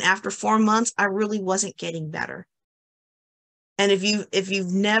 And after 4 months, I really wasn't getting better. And if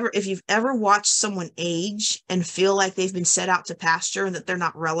you've ever watched someone age and feel like they've been set out to pasture and that they're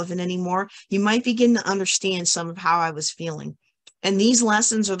not relevant anymore, you might begin to understand some of how I was feeling. And these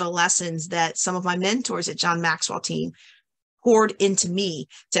lessons are the lessons that some of my mentors at John Maxwell team poured into me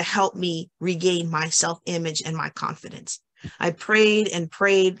to help me regain my self-image and my confidence. I prayed and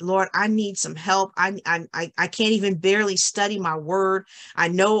prayed, Lord, I need some help. I can't even barely study my word. I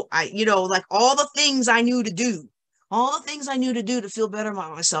know, like all the things I knew to do. All the things I knew to do to feel better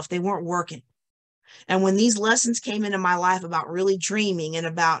about myself, they weren't working. And when these lessons came into my life about really dreaming and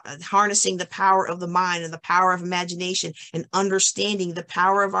about harnessing the power of the mind and the power of imagination and understanding the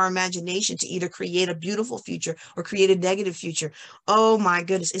power of our imagination to either create a beautiful future or create a negative future, oh my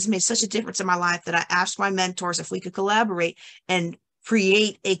goodness, it's made such a difference in my life that I asked my mentors if we could collaborate and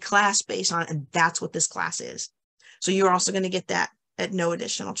create a class based on it. And that's what this class is. So you're also going to get that at no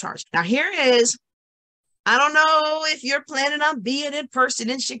additional charge. Now here is, I don't know if you're planning on being in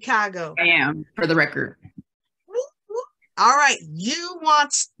person in Chicago. I am, for the record. All right.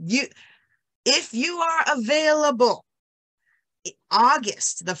 If you are available,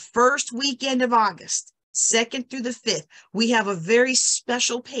 August, the first weekend of August, 2nd through the 5th, we have a very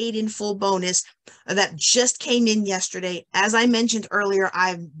special paid in full bonus that just came in yesterday. As I mentioned earlier,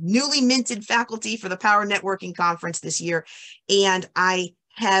 I've newly minted faculty for the Power Networking Conference this year, and I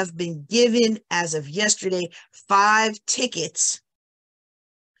have been given, as of yesterday, 5 tickets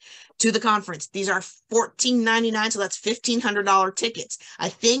to the conference. These are $14.99, so that's $1,500 tickets. I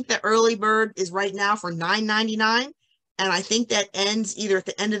think the early bird is right now for $9.99, and I think that ends either at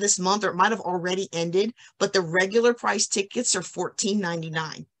the end of this month or it might have already ended, but the regular price tickets are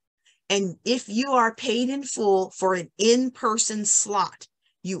 $14.99. And if you are paid in full for an in-person slot,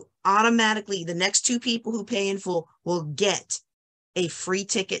 you automatically, the next 2 people who pay in full will get a free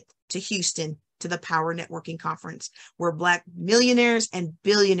ticket to Houston to the Power Networking Conference, where Black millionaires and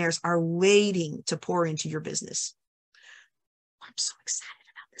billionaires are waiting to pour into your business. I'm so excited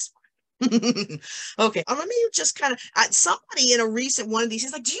about this one. Okay, let me just kind of, somebody in a recent one of these,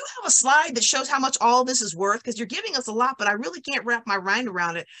 he's like, do you have a slide that shows how much all this is worth? Because you're giving us a lot, but I really can't wrap my mind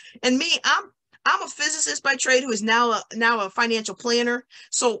around it. And me, I'm a physicist by trade who is now a financial planner.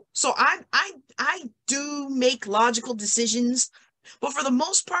 So I do make logical decisions. But for the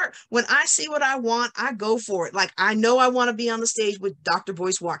most part, when I see what I want, I go for it. Like, I know I want to be on the stage with Dr.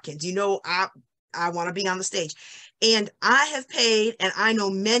 Boyce Watkins. I want to be on the stage. And I have paid, and I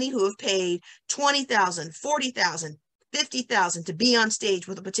know many who have paid $20,000, $40,000, $50,000 to be on stage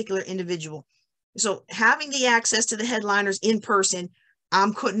with a particular individual. So having the access to the headliners in person,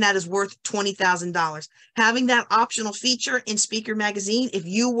 I'm putting that as worth $20,000. Having that optional feature in Speaker Magazine, if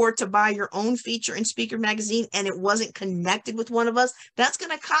you were to buy your own feature in Speaker Magazine and it wasn't connected with one of us, that's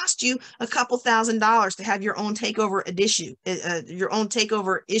going to cost you a couple $1,000s to have your own takeover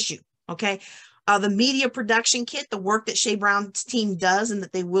issue. Okay. The media production kit, the work that Shea Brown's team does and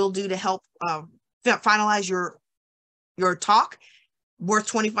that they will do to help finalize your talk, worth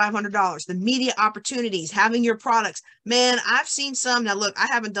 $2,500. The media opportunities, having your products. Man, I've seen some. Now, look, I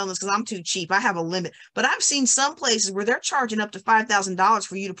haven't done this because I'm too cheap. I have a limit. But I've seen some places where they're charging up to $5,000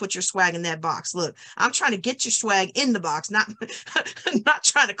 for you to put your swag in that box. Look, I'm trying to get your swag in the box, not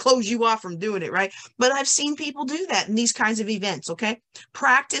trying to close you off from doing it, right? But I've seen people do that in these kinds of events, okay?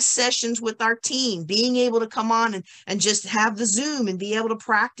 Practice sessions with our team, being able to come on and just have the Zoom and be able to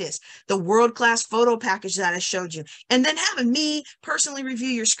practice the world-class photo package that I showed you. And then having me personally review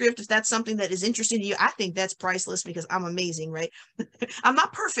your script if that's something that is interesting to you. I think that's priceless because I'm amazing, right? I'm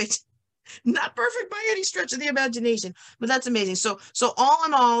not perfect by any stretch of the imagination, but that's amazing. So all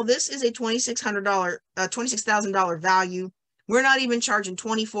in all, this is a $26,000 value. We're not even charging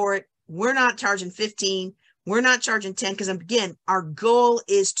 20 for it. We're not charging 15. We're not charging 10 because, again, our goal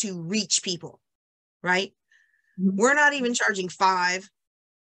is to reach people, right? We're not even charging 5.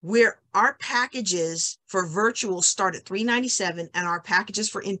 Where our packages for virtual start at $397 and our packages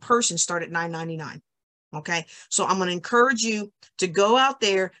for in-person start at $999. Okay. So I'm going to encourage you to go out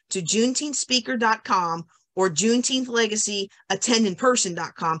there to juneteenthspeaker.com or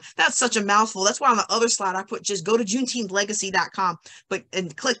juneteenthlegacyattendinperson.com. That's such a mouthful. That's why on the other slide I put just go to juneteenthlegacy.com,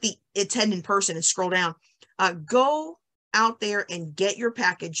 and click the attend in person and scroll down. Go out there and get your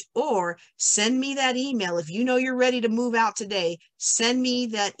package, or send me that email. If you know you're ready to move out today, send me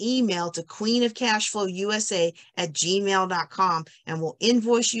that email to queenofcashflowusa@gmail.com, and we'll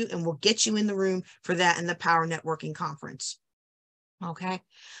invoice you and we'll get you in the room for that in the Power Networking Conference. Okay.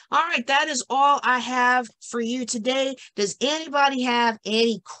 All right. That is all I have for you today. Does anybody have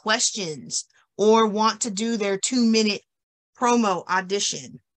any questions or want to do their 2-minute promo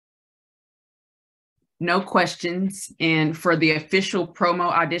audition? No questions. And for the official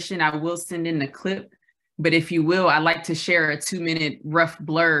promo audition, I will send in the clip. But if you will, I'd like to share a 2-minute rough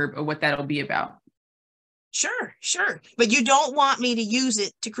blurb of what that'll be about. Sure. But you don't want me to use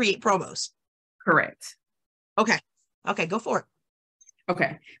it to create promos? Correct. Okay, go for it.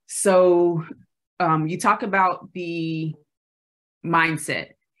 Okay. So you talk about the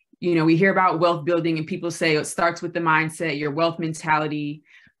mindset. You know, we hear about wealth building and people say it starts with the mindset, your wealth mentality.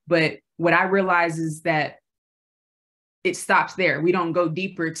 But what I realize is that it stops there. We don't go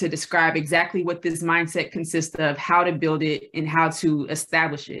deeper to describe exactly what this mindset consists of, how to build it, and how to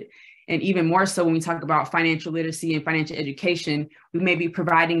establish it. And even more so when we talk about financial literacy and financial education, we may be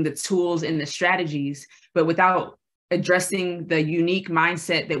providing the tools and the strategies, but without addressing the unique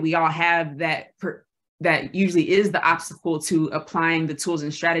mindset that we all have that usually is the obstacle to applying the tools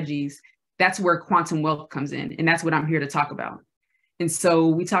and strategies, that's where quantum wealth comes in. And that's what I'm here to talk about. And so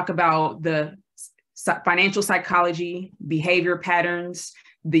we talk about the financial psychology, behavior patterns,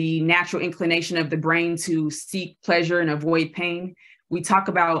 the natural inclination of the brain to seek pleasure and avoid pain. We talk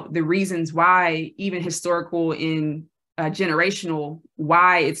about the reasons why, even historical and generational,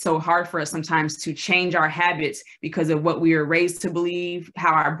 why it's so hard for us sometimes to change our habits because of what we were raised to believe,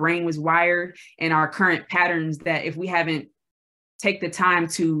 how our brain was wired, and our current patterns that if we haven't take the time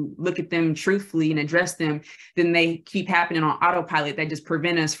to look at them truthfully and address them, then they keep happening on autopilot that just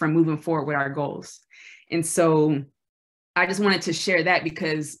prevent us from moving forward with our goals. And so I just wanted to share that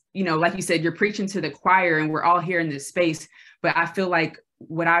because, you know, like you said, you're preaching to the choir and we're all here in this space, but I feel like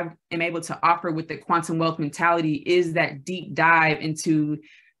what I am able to offer with the quantum wealth mentality is that deep dive into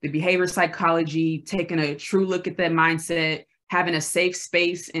the behavior psychology, taking a true look at that mindset, having a safe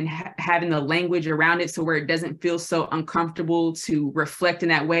space and having the language around it so where it doesn't feel so uncomfortable to reflect in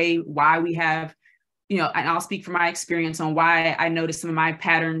that way, why we have, you know, and I'll speak from my experience on why I noticed some of my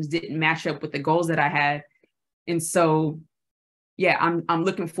patterns didn't match up with the goals that I had. And so, yeah, I'm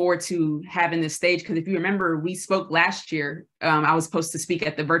looking forward to having this stage because if you remember, we spoke last year. I was supposed to speak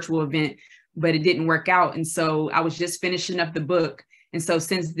at the virtual event, but it didn't work out. And so I was just finishing up the book. And so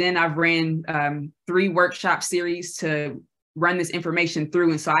since then, I've ran 3 workshop series to run this information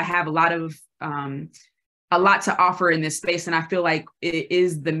through. And so I have a lot to offer in this space. And I feel like it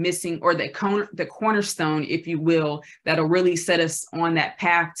is the missing or the cornerstone, if you will, that'll really set us on that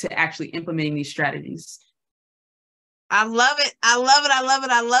path to actually implementing these strategies. I love it. And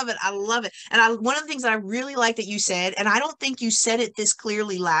one of the things that I really like that you said, and I don't think you said it this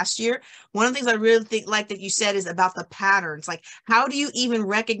clearly last year. One of the things I really like that you said is about the patterns. Like, how do you even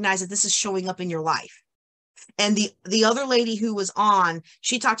recognize that this is showing up in your life? And the other lady who was on,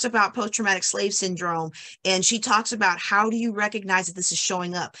 she talks about post-traumatic slave syndrome, and she talks about how do you recognize that this is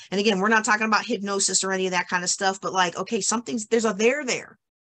showing up? And again, we're not talking about hypnosis or any of that kind of stuff, but like, okay, there's a there.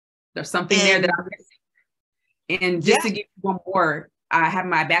 There's something there that I'm missing. And just to give you one more, I have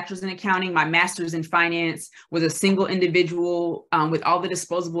my bachelor's in accounting, my master's in finance, was a single individual with all the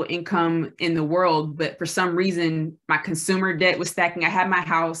disposable income in the world. But for some reason, my consumer debt was stacking. I had my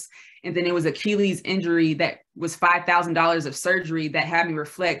house, and then it was Achilles injury that was $5,000 of surgery that had me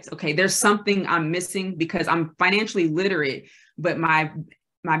reflect, okay, there's something I'm missing because I'm financially literate, but my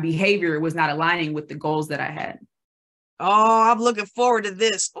behavior was not aligning with the goals that I had. Oh, I'm looking forward to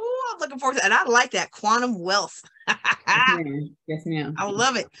this. Oh, I'm looking forward to, and I like that quantum wealth. Yes, ma'am. I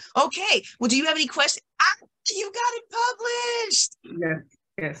love it. Okay. Well, do you have any questions? You got it published.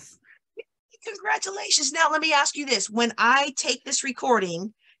 Yes. Congratulations. Now, let me ask you this. When I take this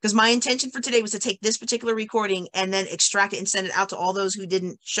recording, because my intention for today was to take this particular recording and then extract it and send it out to all those who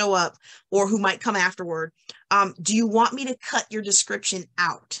didn't show up or who might come afterward. Do you want me to cut your description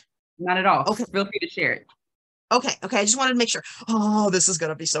out? Not at all. Okay. Feel free to share it. Okay. I just wanted to make sure. Oh, this is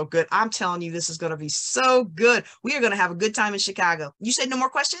going to be so good. I'm telling you, this is going to be so good. We are going to have a good time in Chicago. You said no more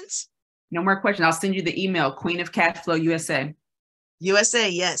questions? No more questions. I'll send you the email, Queen of Cashflow USA. USA,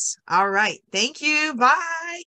 yes. All right. Thank you. Bye.